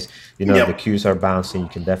plays. You know, the Qs are bouncing. You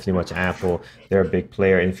can definitely watch Apple. They're a big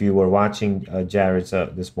player. And if you were watching Jared's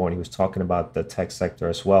this morning, he was talking about the tech sector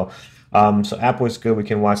as well. So Apple is good. We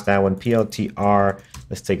can watch that one. PLTR.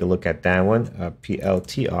 Let's take a look at that one.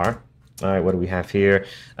 PLTR. All right, what do we have here?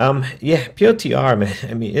 Yeah, PLTR, man.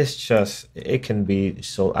 I mean, it's just, it can be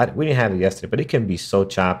so, we didn't have it yesterday, but it can be so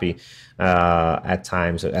choppy at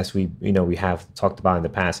times, as we have talked about in the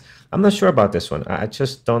past. I'm not sure about this one. I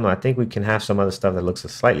just don't know. I think we can have some other stuff that looks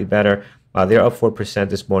slightly better. They're up 4%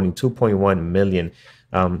 this morning, 2.1 million.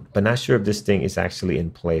 But not sure if this thing is actually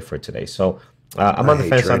in play for today. So I'm on the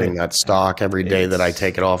fence on trading that stock. Every day that I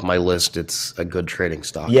take it off my list, it's a good trading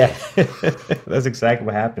stock. Yeah, that's exactly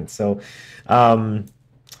what happened. So, well,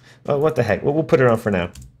 what the heck? We'll put it on for now.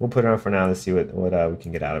 We'll put it on for now. Let's see what we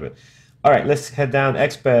can get out of it. All right, let's head down.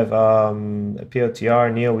 XPEV,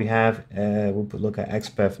 POTR, Neo. We have. We'll look at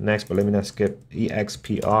XPEV next, but let me not skip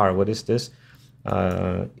EXPR. What is this?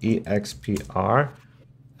 EXPR.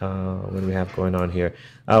 What do we have going on here?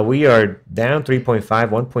 We are down 3.5,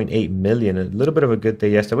 1.8 million. A little bit of a good day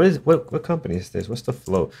yesterday. What company is this? What's the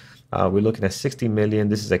float? We're looking at 60 million.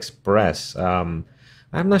 This is Express. I'm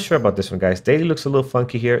not sure about this one, guys. Daily looks a little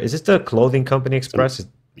funky here. Is this the clothing company Express?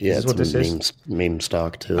 Yeah, it's what this is? Meme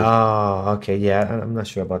stock too. Oh, okay. Yeah, I'm not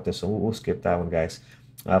sure about this one. We'll skip that one, guys,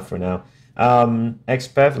 for now.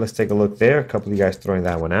 XPEV, let's take a look there. A couple of you guys throwing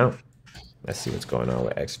that one out. Let's see what's going on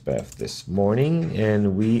with XPEF this morning,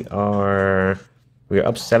 and we are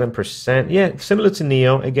up 7%. Yeah, similar to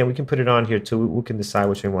Neo. Again, we can put it on here too. We can decide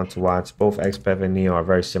which one we want to watch. Both XPEF and Neo are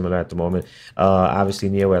very similar at the moment. Obviously,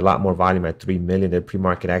 Neo with a lot more volume at 3 million. Their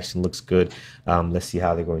pre-market action looks good. Let's see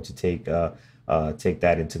how they're going to take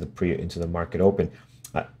that into the market open.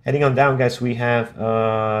 Heading on down, guys, we have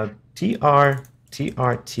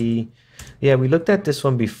TRT. Yeah, we looked at this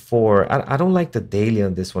one before. I don't like the daily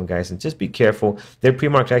on this one, guys, and just be careful. Their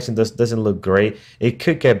pre-market action doesn't look great. It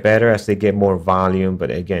could get better as they get more volume,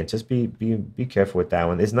 but again, just be careful with that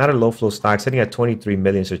one. It's not a low flow stock, sitting at 23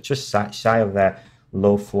 million, so just shy of that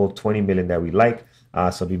low flow 20 million that we like.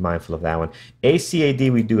 So be mindful of that one.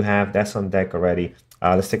 ACAD we do have, that's on deck already.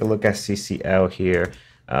 Let's take a look at CCL here.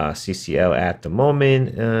 CCL at the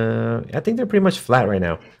moment, I think they're pretty much flat right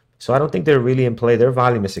now. So I don't think they're really in play. Their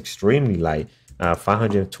volume is extremely light.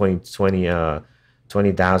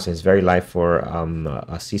 20,000 is very light for a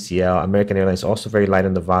CCL. American Airlines also very light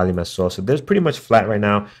on the volume as well. So there's pretty much flat right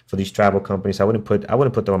now for these travel companies. I wouldn't put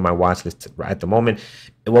them on my watch list at the moment.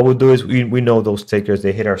 And what we'll do is we know those tickers.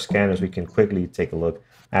 They hit our scanners. We can quickly take a look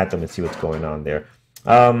at them and see what's going on there.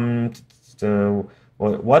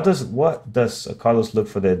 What does Carlos look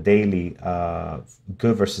for the daily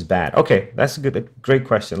good versus bad? Okay, that's a great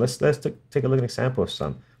question. Let's take a look at an example of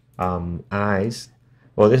some eyes.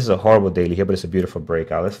 Well, this is a horrible daily here, but it's a beautiful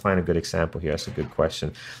breakout. Let's find a good example here. That's a good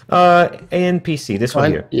question. ANPC, this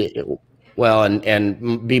one here. Yeah, well,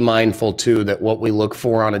 and be mindful too that what we look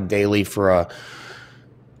for on a daily for a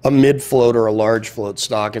mid float or a large float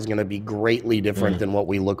stock is going to be greatly different than what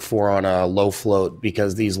we look for on a low float,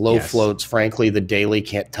 because these low floats, frankly, the daily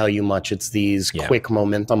can't tell you much. It's these quick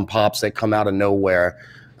momentum pops that come out of nowhere.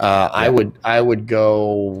 I would not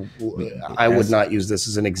use this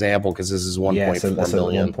as an example because this is 1.4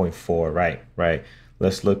 million. 1.4, right.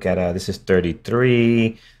 Let's look at this is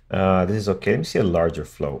 33. This is okay. Let me see a larger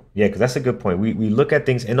float. Yeah, because that's a good point. We look at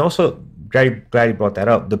things, and also glad you brought that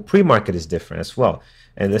up. The pre-market is different as well.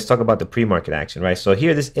 And let's talk about the pre-market action, right? So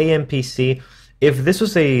here, this AMPC, if this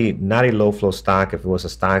was not a low flow stock, if it was a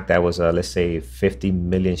stock that was, let's say, 50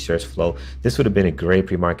 million shares flow, this would have been a great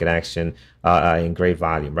pre-market action in great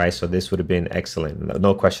volume, right? So this would have been excellent,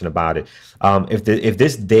 no question about it. If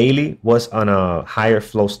this daily was on a higher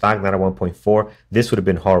flow stock, not a 1.4, this would have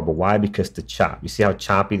been horrible. Why? Because the chop. You see how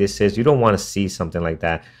choppy this is? You don't want to see something like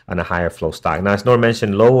that on a higher flow stock. Now, as Nor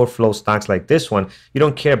mentioned, lower flow stocks like this one, you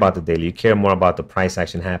don't care about the daily. You care more about the price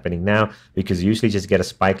action happening now, because you usually just get a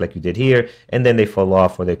spike like you did here, and then they fall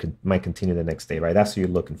off, or they might continue the next day, right? That's what you're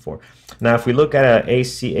looking for. Now, if we look at a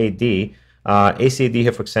ACAD, ACD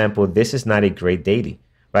here, for example, this is not a great daily.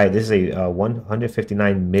 Right, this is a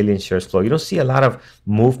 159 million shares flow. You don't see a lot of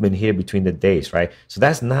movement here between the days, right? So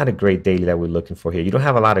that's not a great daily that we're looking for here. You don't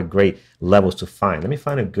have a lot of great levels to find. Let me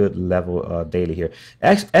find a good level daily here.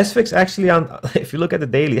 SFIX actually, on if you look at the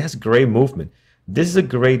daily, it has great movement. This is a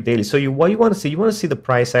great daily. So what you want to see, you want to see the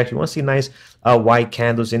price action. You want to see nice white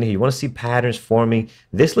candles in here. You want to see patterns forming.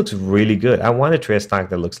 This looks really good. I want to trade a stock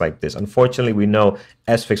that looks like this. Unfortunately, we know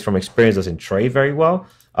SFIX from experience doesn't trade very well.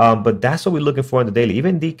 But that's what we're looking for in the daily.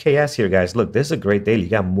 Even DKS here, guys. Look, this is a great daily. You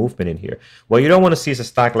got movement in here. What you don't want to see is a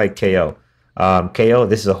stock like KO. KO,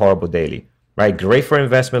 this is a horrible daily, right? Great for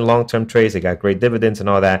investment, long-term trades. They got great dividends and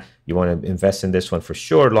all that. You want to invest in this one for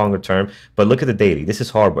sure, longer term. But look at the daily. This is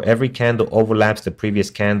horrible. Every candle overlaps the previous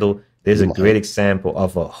candle. This is a great example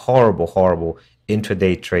of a horrible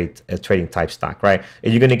intraday trading type stock, right?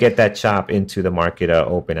 And you're going to get that chop into the market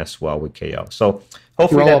open as well with KO. So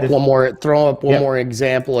hopefully throw up one more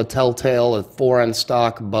example, a telltale, a foreign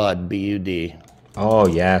stock, BUD. Oh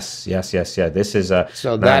yes. This is a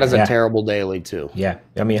that is a terrible daily too. Yeah,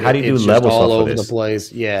 I mean, how do you do levels all off over of this? the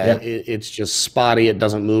place? Yeah, it's just spotty. It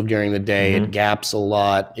doesn't move during the day. It gaps a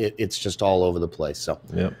lot. It's just all over the place. So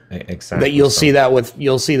yeah, exactly. But you'll see that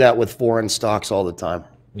with foreign stocks all the time.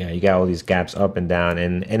 Yeah, you got all these gaps up and down,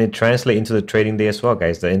 and it translates into the trading day as well,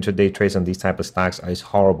 guys. The intraday trades on these type of stocks is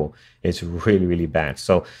horrible. It's really bad.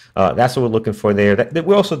 So that's what we're looking for there.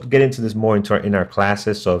 We also get into this more in our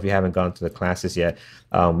classes. So if you haven't gone to the classes yet,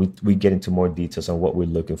 we get into more details on what we're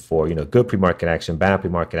looking for. You know, good pre-market action, bad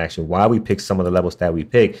pre-market action. Why we pick some of the levels that we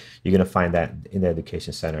pick. You're gonna find that in the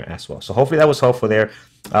education center as well. So hopefully that was helpful there.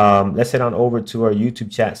 Let's head on over to our YouTube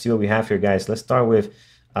chat. See what we have here, guys. Let's start with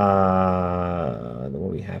what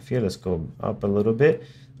we have here. Let's go up a little bit.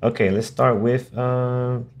 Okay, let's start with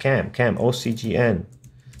Cam OCGN.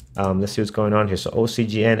 Let's see what's going on here. So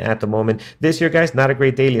OCGN at the moment this year, guys, not a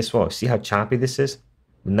great daily as well. See how choppy this is?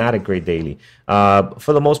 Not a great daily.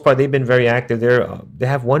 For the most part, they've been very active. They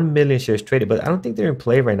have 1 million shares traded, but I don't think they're in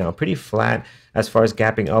play right now. Pretty flat as far as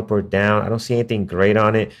gapping up or down. I don't see anything great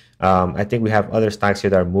on it. I think we have other stocks here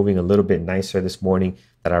that are moving a little bit nicer this morning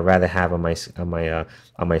that I'd rather have on my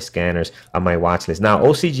scanners, on my watch list. Now,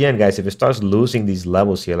 OCGN, guys, if it starts losing these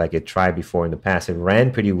levels here like it tried before in the past, it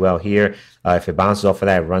ran pretty well here. If it bounces off of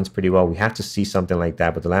that, it runs pretty well. We have to see something like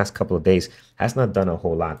that, but the last couple of days has not done a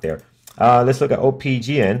whole lot there. Let's look at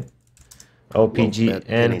OPGN.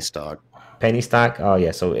 Penny stock. Oh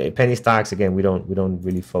yeah, so penny stocks again. We don't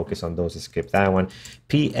really focus on those. Let's skip that one.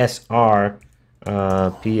 PSR.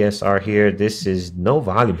 PSR here. This is no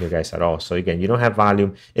volume here, guys, at all. So again, you don't have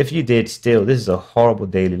volume. If you did, still, this is a horrible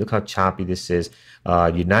daily. Look how choppy this is.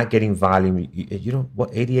 You're not getting volume. You don't. What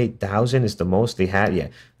 88,000 is the most they had? Yeah,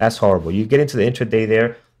 that's horrible. You get into the intraday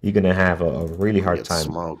there, you're gonna have a really hard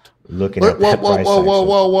time looking at that price action.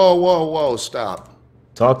 Whoa! Stop.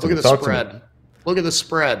 Look at the spread. Look at the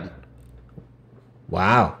spread.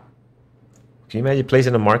 Wow. Can you imagine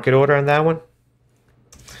placing a market order on that one?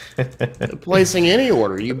 Placing any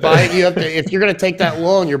order, you buy it. You have to. If you're going to take that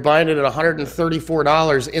loan, you're buying it at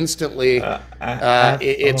 $134 instantly.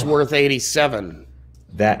 It's worth 87.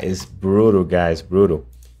 That is brutal, guys. Brutal.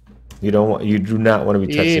 You do not want to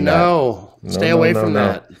be touching that. No, stay away from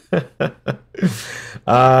that.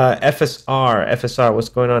 FSR, what's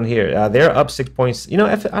going on here? They're up 6 points. You know,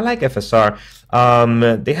 I like FSR.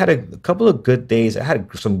 They had a couple of good days. I had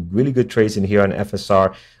some really good trades in here on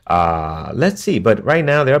FSR. Let's see, but right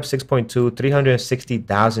now they're up 6.2,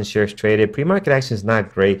 360,000 shares traded. Pre-market action is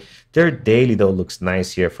not great. Their daily though looks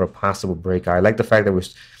nice here for a possible breakout. I like the fact that we're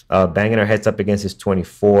banging our heads up against this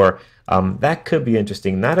 24. That could be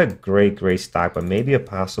interesting. Not a great stock, but maybe a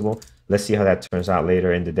possible. Let's see how that turns out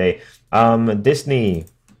later in the day. Disney,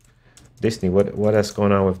 what is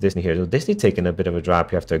going on with Disney here? So Disney taking a bit of a drop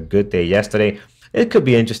here after a good day yesterday. It could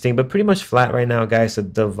be interesting, but pretty much flat right now, guys. So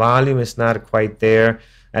the volume is not quite there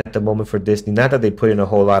at the moment for Disney. Not that they put in a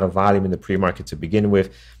whole lot of volume in the pre-market to begin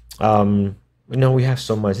with. You know, we have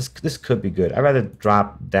so much. This could be good. I'd rather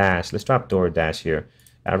drop Dash. Let's drop DoorDash here.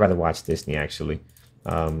 I'd rather watch Disney, actually.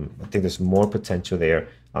 I think there's more potential there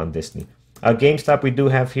on Disney. GameStop we do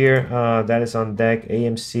have here. That is on deck.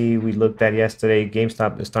 AMC we looked at yesterday.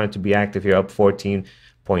 GameStop is starting to be active here, up 14.2,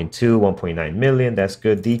 1.9 million. That's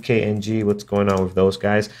good. DKNG, what's going on with those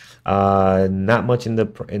guys? Not much in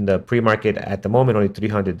the pre-market at the moment. Only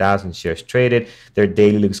 300,000 shares traded. Their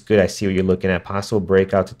daily looks good. I see what you're looking at. Possible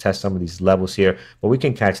breakout to test some of these levels here, but we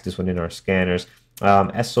can catch this one in our scanners.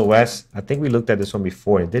 SOS, I think we looked at this one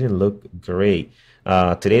before. It didn't look great.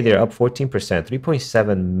 Today they're up 14%,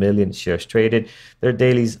 3.7 million shares traded. Their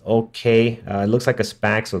daily's okay. It looks like a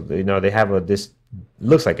SPAC, so you know they have this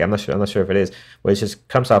looks like it. I'm not sure if it is, but it just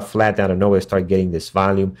comes out flat down to nowhere, start getting this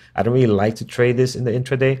volume. I don't really like to trade this in the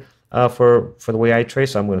intraday for the way I trade,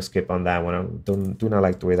 so I'm going to skip on that one. I do not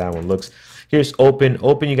like the way that one looks. Here's open.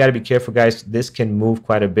 Open, you got to be careful, guys. This can move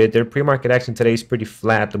quite a bit. Their pre-market action today is pretty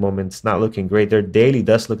flat at the moment. It's not looking great. Their daily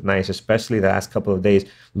does look nice, especially the last couple of days,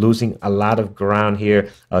 losing a lot of ground here.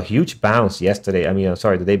 A huge bounce yesterday. I mean, I'm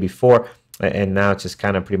sorry, the day before. And now it's just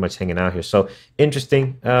kind of pretty much hanging out here. So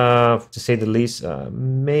interesting, to say the least.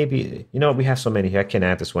 Maybe, we have so many here. I can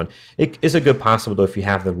add this one. It is a good possible, though, if you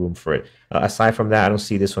have the room for it. Aside from that, I don't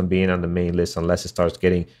see this one being on the main list unless it starts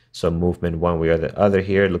getting some movement one way or the other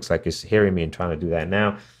here. It looks like it's hearing me and trying to do that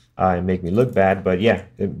now. And make me look bad, but yeah,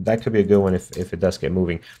 that could be a good one if it does get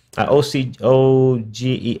moving. OGEN,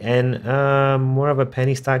 more of a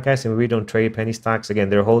penny stock, guys, and we don't trade penny stocks.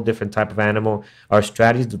 Again, they're a whole different type of animal. Our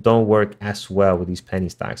strategies don't work as well with these penny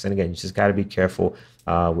stocks, and again, you just got to be careful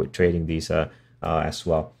with trading these as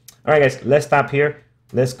well. All right, guys, let's stop here.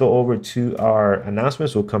 Let's go over to our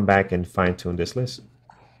announcements. We'll come back and fine tune this list.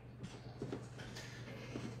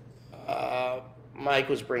 Mike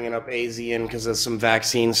was bringing up AZN because of some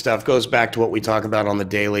vaccine stuff. Goes back to what we talk about on the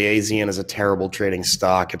daily. AZN is a terrible trading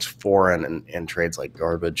stock. It's foreign and trades like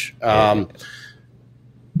garbage. Yeah,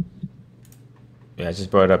 I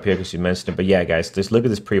just brought it up here because you mentioned it. But yeah, guys, just look at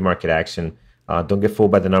this pre-market action. Don't get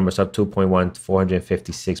fooled by the numbers. Up 2.1 to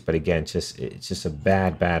 456. But again, it's just a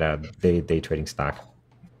bad day trading stock.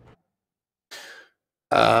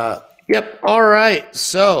 Yep. All right.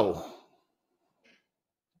 So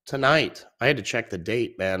tonight, I had to check the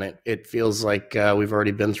date, man. It feels like we've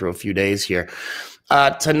already been through a few days here.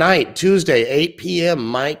 Tonight, Tuesday, 8 p.m.,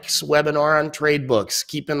 Mike's webinar on trade books.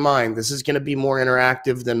 Keep in mind, this is going to be more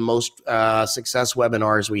interactive than most success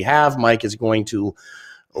webinars we have. Mike is going to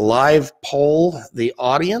live poll the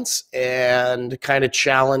audience and kind of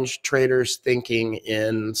challenge traders' thinking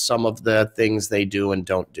in some of the things they do and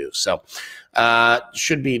don't do. So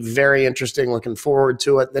should be very interesting. Looking forward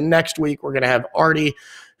to it. The next week, we're going to have Artie,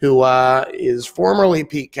 who is formerly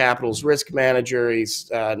Peak Capital's risk manager. He's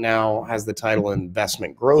now has the title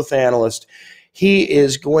investment growth analyst. He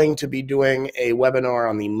is going to be doing a webinar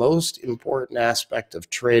on the most important aspect of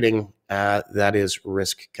trading, that is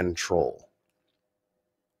risk control.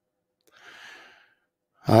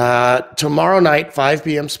 Tomorrow night, 5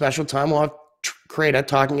 p.m. special time, we'll have Kreda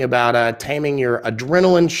talking about taming your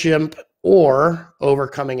adrenaline shimp or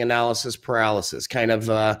overcoming analysis paralysis, kind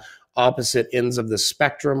of opposite ends of the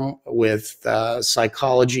spectrum with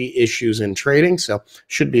psychology issues in trading. So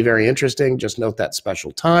should be very interesting. Just note that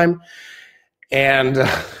special time. And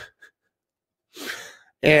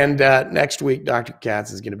next week, Dr.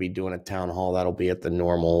 Katz is going to be doing a town hall. That'll be at the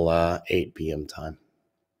normal 8 p.m. time.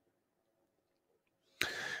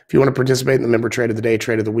 If you want to participate in the member trade of the day,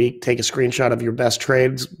 trade of the week, take a screenshot of your best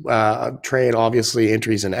trades, trade, obviously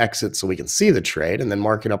entries and exits so we can see the trade, and then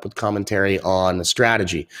mark it up with commentary on the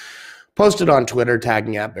strategy. Post it on Twitter,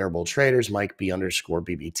 tagging at Bearable Traders, Mike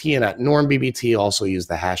B_BBT, and at NormBBT. Also use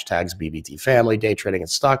the hashtags BBT family, day trading and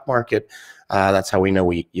stock market. That's how we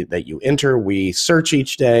know that you enter. We search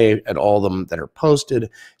each day at all of them that are posted.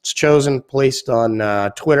 It's chosen, placed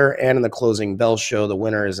on Twitter, and in the closing bell show, the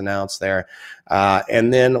winner is announced there.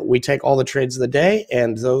 And then we take all the trades of the day,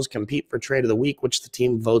 and those compete for trade of the week, which the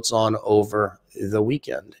team votes on over the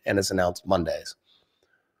weekend and is announced Mondays.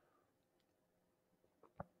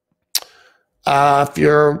 If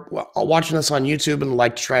you're watching us on YouTube and would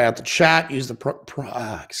like to try out the chat, use the promo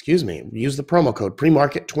code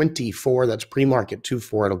premarket24. That's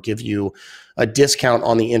premarket24. It'll give you a discount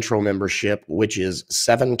on the intro membership, which is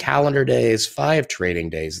 7 calendar days, 5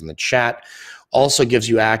 trading days in the chat. Also gives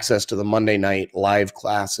you access to the Monday night live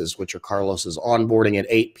classes, which are Carlos's onboarding at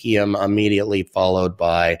 8 p.m. immediately followed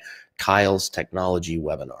by Kyle's technology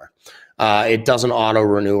webinar. It doesn't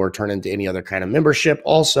auto-renew or turn into any other kind of membership.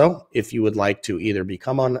 Also, if you would like to either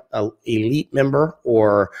become an elite member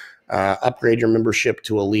or upgrade your membership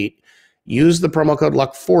to elite, use the promo code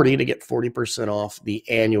LUCK40 to get 40% off the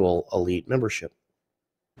annual elite membership.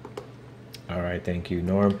 All right, thank you,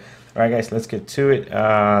 Norm. All right, guys, let's get to it.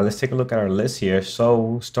 Let's take a look at our list here.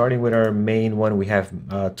 So starting with our main one, we have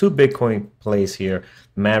 2 Bitcoin plays here,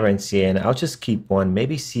 MARA and CAN. I'll just keep one.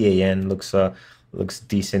 Maybe CAN looks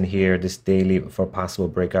decent here this daily for a possible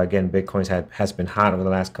breakout. Again, Bitcoin has been hot over the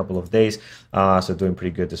last couple of days, so doing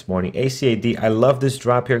pretty good this morning. ACAD, I love this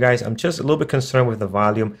drop here, guys. I'm just a little bit concerned with the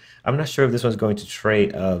volume. I'm not sure if this one's going to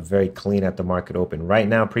trade very clean at the market open. Right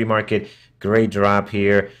now, pre-market, great drop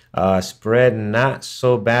here. Spread not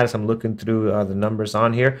so bad as I'm looking through the numbers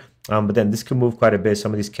on here, but then this could move quite a bit.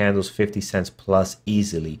 Some of these candles, 50 cents plus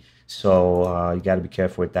easily. So you got to be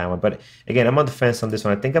careful with that one. But again, I'm on the fence on this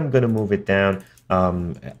one. I think I'm going to move it down.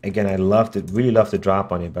 Again, I really love the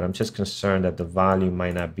drop on it, but I'm just concerned that the volume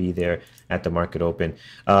might not be there at the market open.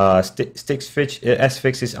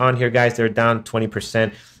 SFIX is on here, guys. They're down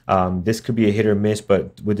 20%. This could be a hit or miss,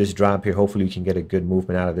 but with this drop here, hopefully we can get a good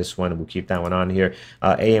movement out of this one, and we'll keep that one on here.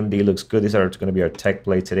 AMD looks good. These are going to be our tech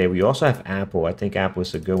play today. We also have Apple. I think Apple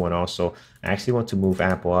is a good one also. I actually want to move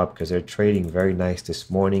Apple up because they're trading very nice this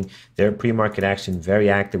morning. Their pre-market action very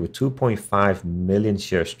active with 2.5 million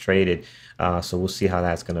shares traded. So we'll see how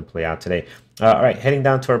that's going to play out today. All right, heading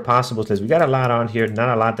down to our possibles list. We got a lot on here. Not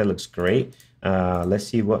a lot that looks great. Let's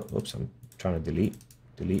see what. Oops, I'm trying to delete.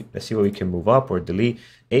 Let's see what we can move up or delete.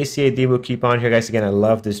 ACAD will keep on here, guys. Again, I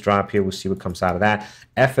love this drop here. We'll see what comes out of that.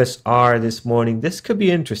 FSR this morning. This could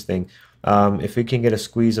be interesting. If we can get a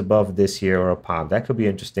squeeze above this here or a pop, that could be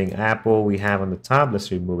interesting. Apple we have on the top.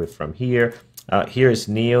 Let's remove it from here. Here is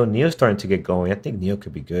NEO. NEO's starting to get going. I think NEO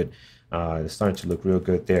could be good. It's starting to look real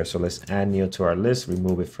good there. So let's add NEO to our list.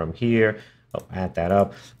 Remove it from here. I'll add that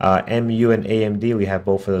up. MU and AMD, we have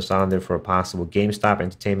both of those on there for a possible GameStop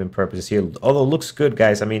entertainment purposes here. Although it looks good,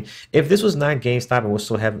 guys. I mean, if this was not GameStop and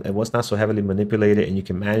was not so heavily manipulated, and you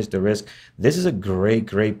can manage the risk, this is a great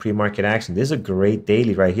pre-market action. This is a great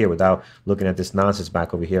daily right here without looking at this nonsense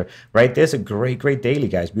back over here. Right there's a great daily,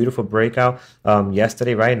 guys. Beautiful breakout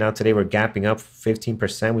yesterday. Right now, today we're gapping up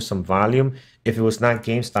 15% with some volume. If it was not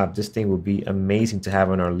GameStop, this thing would be amazing to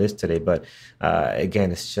have on our list today. But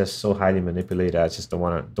again, it's just so highly manipulated. I just don't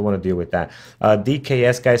want to deal with that.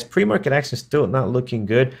 DKS, guys, pre-market action still not looking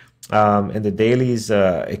good. And the dailies,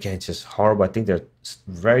 again, just horrible. I think they're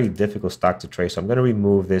very difficult stock to trade. So I'm going to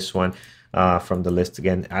remove this one from the list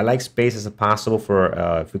again. I like space as a possible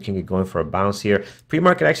for if we can get going for a bounce here.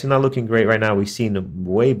 Pre-market action not looking great right now. We've seen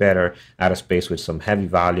way better out of space with some heavy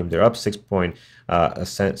volume. They're up 6%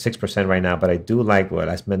 right now, but I do like what,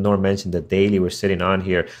 as Norm mentioned, the daily we're sitting on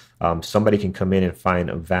here. Somebody can come in and find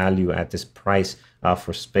a value at this price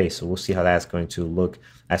for space. So we'll see how that's going to look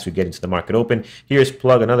as we get into the market open. Here's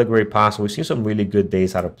Plug, another great possible. We've seen some really good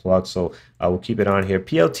days out of Plug, so we'll keep it on here.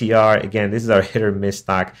 PLTR, again, this is our hit or miss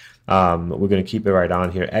stock. We're going to keep it right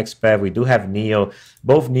on here. XBEV, we do have NEO.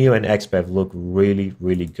 Both NEO and XBEV look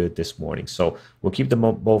really good this morning. So we'll keep them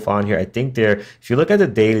both on here. I think if you look at the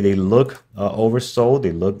daily, they look oversold.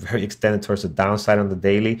 They look very extended towards the downside on the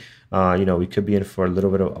daily. We could be in for a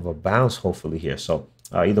little bit of a bounce, hopefully, here. So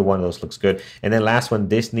either one of those looks good. And then last one,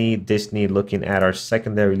 Disney, looking at our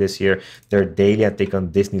secondary list here. Their daily, I think,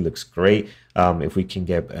 on Disney looks great. If we can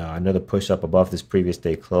get another push up above this previous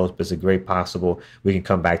day close, but it's a great possible. We can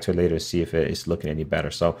come back to it later to see if it's looking any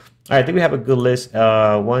better. So, all right, I think we have a good list.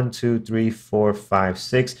 1, 2, 3, 4, 5,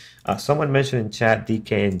 6. Someone mentioned in chat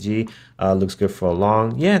DKNG looks good for a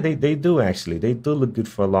long. Yeah, they do actually. They do look good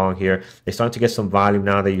for a long here. They're starting to get some volume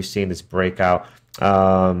now that you're seeing this breakout.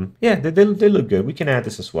 Yeah, they look good. We can add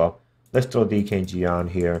this as well. Let's throw DKNG on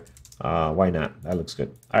here. Why not? That looks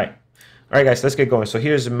good. All right, guys, let's get going. So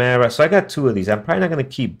here's Mara. So I got 2 of these. I'm probably not going to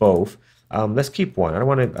keep both. Let's keep one. I don't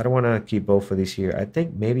want to keep both of these here. I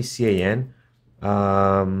think maybe CAN.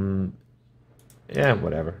 Yeah,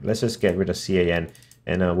 whatever. Let's just get rid of CAN,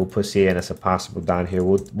 and we'll put CAN as a possible down here.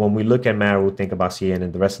 When we look at Mara, we'll think about CAN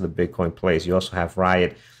and the rest of the Bitcoin plays. You also have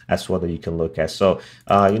Riot as well that you can look at. So,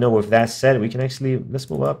 with that said, we can actually, let's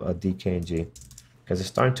move up a DKNG because it's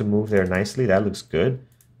starting to move there nicely. That looks good.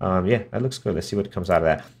 Yeah, that looks good. Let's see what comes out of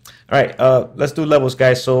that. All right, let's do levels,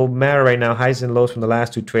 guys. So Mara right now, highs and lows from the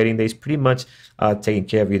last 2 trading days, pretty much taking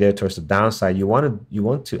care of you there towards the downside. You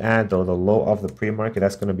want to add though the low of the pre-market.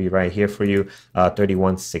 That's going to be right here for you,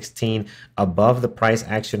 31.16. Above the price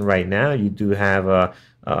action right now, you do have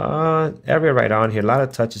area right on here. A lot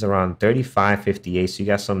of touches around 35.58. So you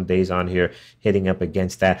got some days on here hitting up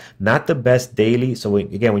against that. Not the best daily. So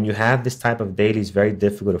again, when you have this type of daily, it's very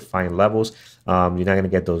difficult to find levels. You're not going to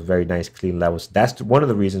get those very nice clean levels. That's one of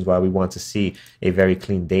the reasons why we want to see a very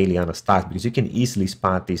clean daily on a stock, because you can easily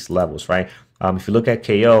spot these levels, right? If you look at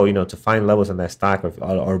KO, to find levels on that stock,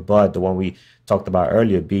 or BUD, the one we talked about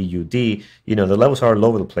earlier, BUD, the levels are all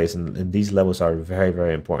over the place, and these levels are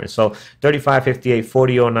very important. So 35.58,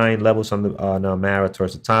 40.09 levels on the Mara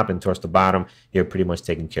towards the top, and towards the bottom, you're pretty much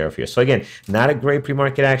taken care of here. So again, not a great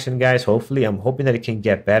pre-market action, guys. Hopefully, I'm hoping that it can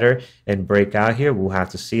get better and break out here. We'll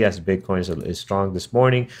have to see as Bitcoin is strong this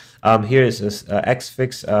morning. Here is this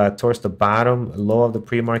XFIX towards the bottom, low of the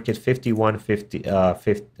pre-market,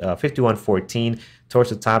 51.14 towards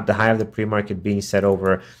the top, the high of the pre-market being set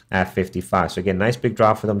over at 55. So again, nice big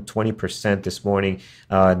drop for them, 20% this morning.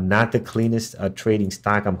 Not the cleanest trading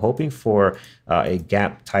stock. I'm hoping for a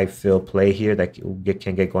gap type fill play here that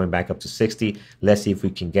can get going back up to 60. Let's see if we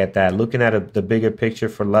can get that. Looking at the bigger picture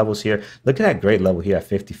for levels here, look at that great level here at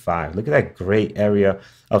 55. Look at that great area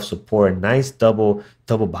of support. Nice double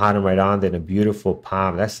bottom right on there, and a beautiful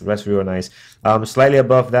palm. That's real nice. Slightly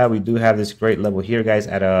above that, we do have this great level here, guys,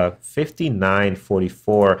 at a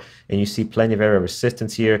 59.44, and you see plenty of area of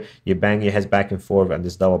resistance here. You bang your heads back and forth on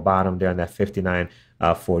this double bottom there on that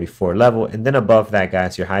 59.44 level, and then above that,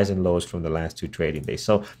 guys, your highs and lows from the last 2 trading days.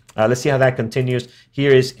 So let's see how that continues.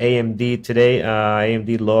 Here is AMD today.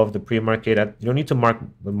 AMD low of the pre-market. You don't need to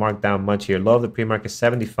mark down much here. Low of the pre-market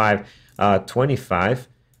 75.25.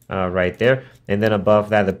 Right there, and then above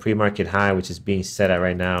that, the pre-market high, which is being set at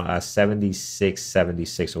right now,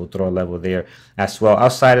 76.76. So we'll throw a level there as well.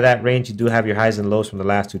 Outside of that range, you do have your highs and lows from the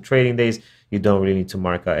last 2 trading days. You don't really need to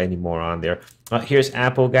mark any more on there. Here's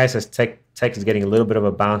Apple, guys, as tech is getting a little bit of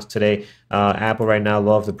a bounce today. Apple right now,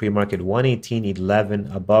 low of the pre-market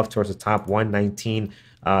 118.11, above towards the top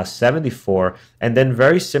 119.74, and then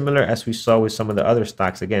very similar as we saw with some of the other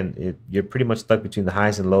stocks. Again, you're pretty much stuck between the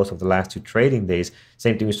highs and lows of the last 2 trading days.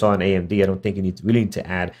 Same thing we saw in AMD. I don't think you really need to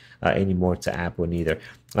add any more to Apple neither.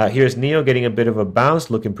 Here's NEO getting a bit of a bounce,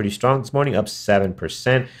 looking pretty strong this morning, up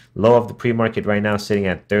 7%. Low of the pre-market right now sitting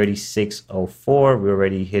at 36.04. We're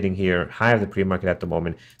already hitting here high of the pre-market at the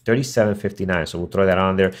moment, 37.59. So we'll throw that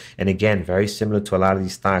on there. And again, very similar to a lot of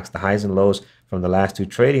these stocks, the highs and lows from the last 2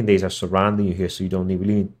 trading days are surrounding you here, so you don't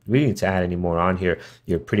really need to add any more on here.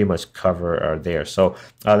 You're pretty much covered there. So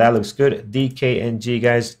that looks good. DKNG,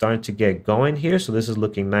 guys, starting to get going here, so this is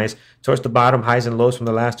looking nice. Towards the bottom, highs and lows from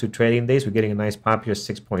the last 2 trading days. We're getting a nice pop here,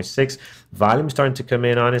 6.6. Volume starting to come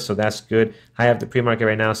in on it, so that's good. High of the pre-market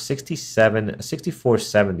right now,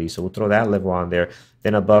 64.70. So we'll throw that level on there.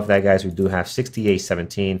 Then above that, guys, we do have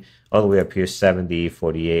 68.17, all the way up here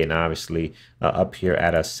 70.48, and obviously up here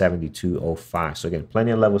at a 72.05. So again, plenty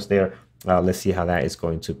of levels there. Let's see how that is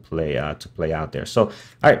going to play out there. So, all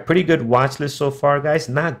right, pretty good watch list so far, guys.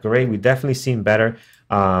 Not great. We definitely seen better.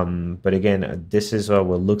 But again, this is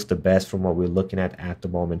what looks the best from what we're looking at the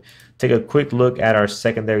moment. Take a quick look at our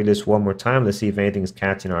secondary list one more time. Let's see if anything is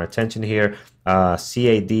catching our attention here.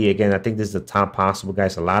 CAD, again, I think this is the top possible,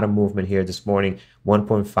 guys. A lot of movement here this morning.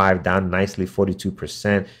 1.5 down nicely,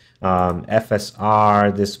 42%.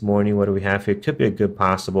 FSR this morning, what do we have here? Could be a good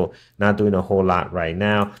possible. Not doing a whole lot right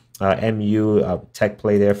now. MU, tech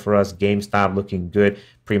play there for us. GameStop looking good.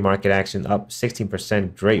 Pre-market action up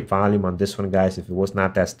 16%. Great volume on this one, guys. If it was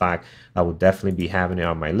not that stock, I would definitely be having it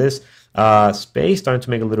on my list. Space starting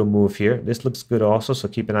to make a little move here. This looks good also, so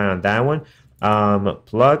keep an eye on that one.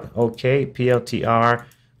 Plug, okay. PLTR,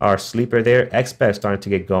 our sleeper there. XBET starting to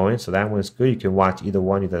get going, so that one's good. You can watch either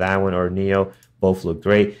one, either that one or NEO. Both look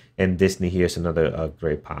great. And Disney here's another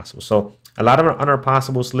great possible. So a lot on our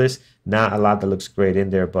possibles list. Not a lot that looks great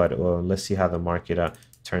in there, but let's see how the market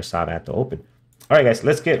turns out at the open. All right, guys,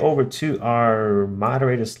 let's get over to our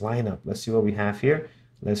moderators lineup. Let's see what we have here.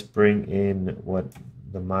 Let's bring in what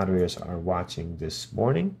the moderators are watching this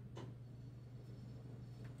morning.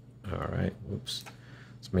 All right, whoops.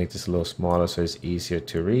 Let's make this a little smaller so it's easier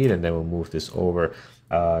to read, and then we'll move this over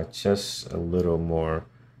just a little more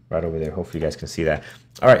right over there. Hopefully you guys can see that.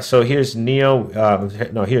 All right, so here's Neo.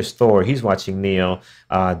 No, here's Thor. He's watching Neo,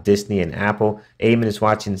 Disney, and Apple. Eamon is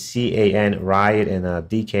watching CAN, Riot, and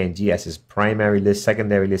DKNG as his primary list.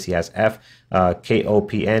 Secondary list, he has F,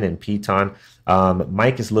 KOPN, and Piton.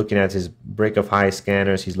 Mike is looking at his break of high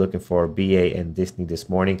scanners. He's looking for BA and Disney this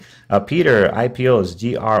morning. Peter, IPOs,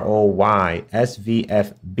 GROY,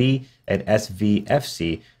 SVFB, and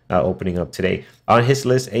SVFC. Opening up today. On his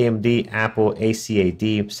list, AMD, Apple,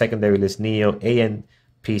 ACAD, secondary list, NEO,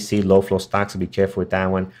 ANPC, low flow stocks, so be careful with that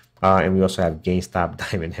one. And we also have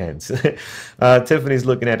GameStop, Diamond Hands. Tiffany's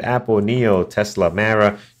looking at Apple, NEO, Tesla,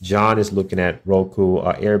 Mara. John is looking at Roku,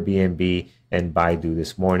 Airbnb, and Baidu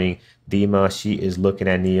this morning. Dima, she is looking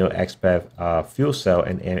at NEO, XPEV, Fuel Cell,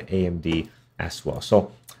 and AMD as well.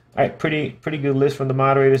 So, all right, pretty good list from the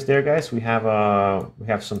moderators there, guys. We have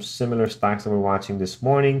some similar stocks that we're watching this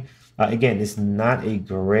morning. Again, it's not a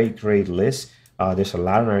great list. There's a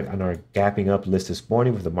lot on our gapping up list this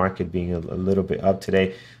morning, with the market being a little bit up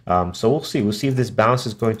today. So we'll see. We'll see if this bounce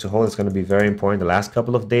is going to hold. It's going to be very important the last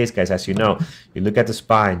couple of days, guys. As you know, you look at the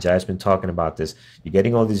SPY, and Jai's been talking about this. You're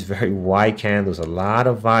getting all these very wide candles, a lot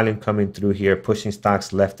of volume coming through here, pushing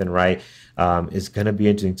stocks left and right. It's going to be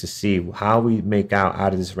interesting to see how we make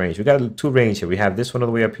out of this range. We got two range here. We have this one all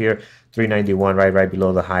the way up here, 391, right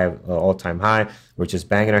below the high, all-time high. We're just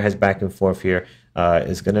banging our heads back and forth here.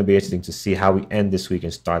 It's going to be interesting to see how we end this week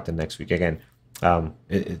and start the next week. Again,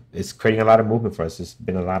 it's creating a lot of movement for us. It's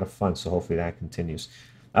been a lot of fun, so hopefully that continues.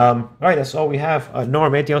 All right, that's all we have.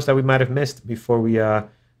 Norm, anything else that we might have missed before we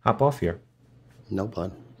hop off here? No,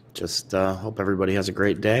 bud. Just hope everybody has a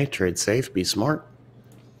great day. Trade safe. Be smart.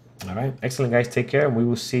 All right, excellent, guys. Take care, and we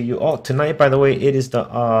will see you all tonight. By the way, it is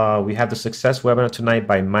the we have the success webinar tonight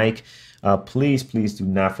by Mike. Please do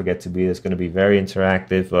not forget to be there. It's going to be very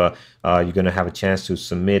interactive. You're going to have a chance to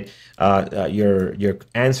submit your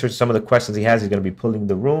answers to some of the questions he has. He's going to be pulling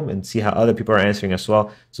the room and see how other people are answering as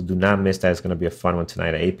well. So do not miss that. It's going to be a fun one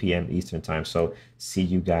tonight at 8 p.m. Eastern time. So see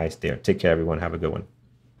you guys there. Take care, everyone. Have a good one.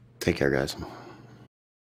 Take care, guys.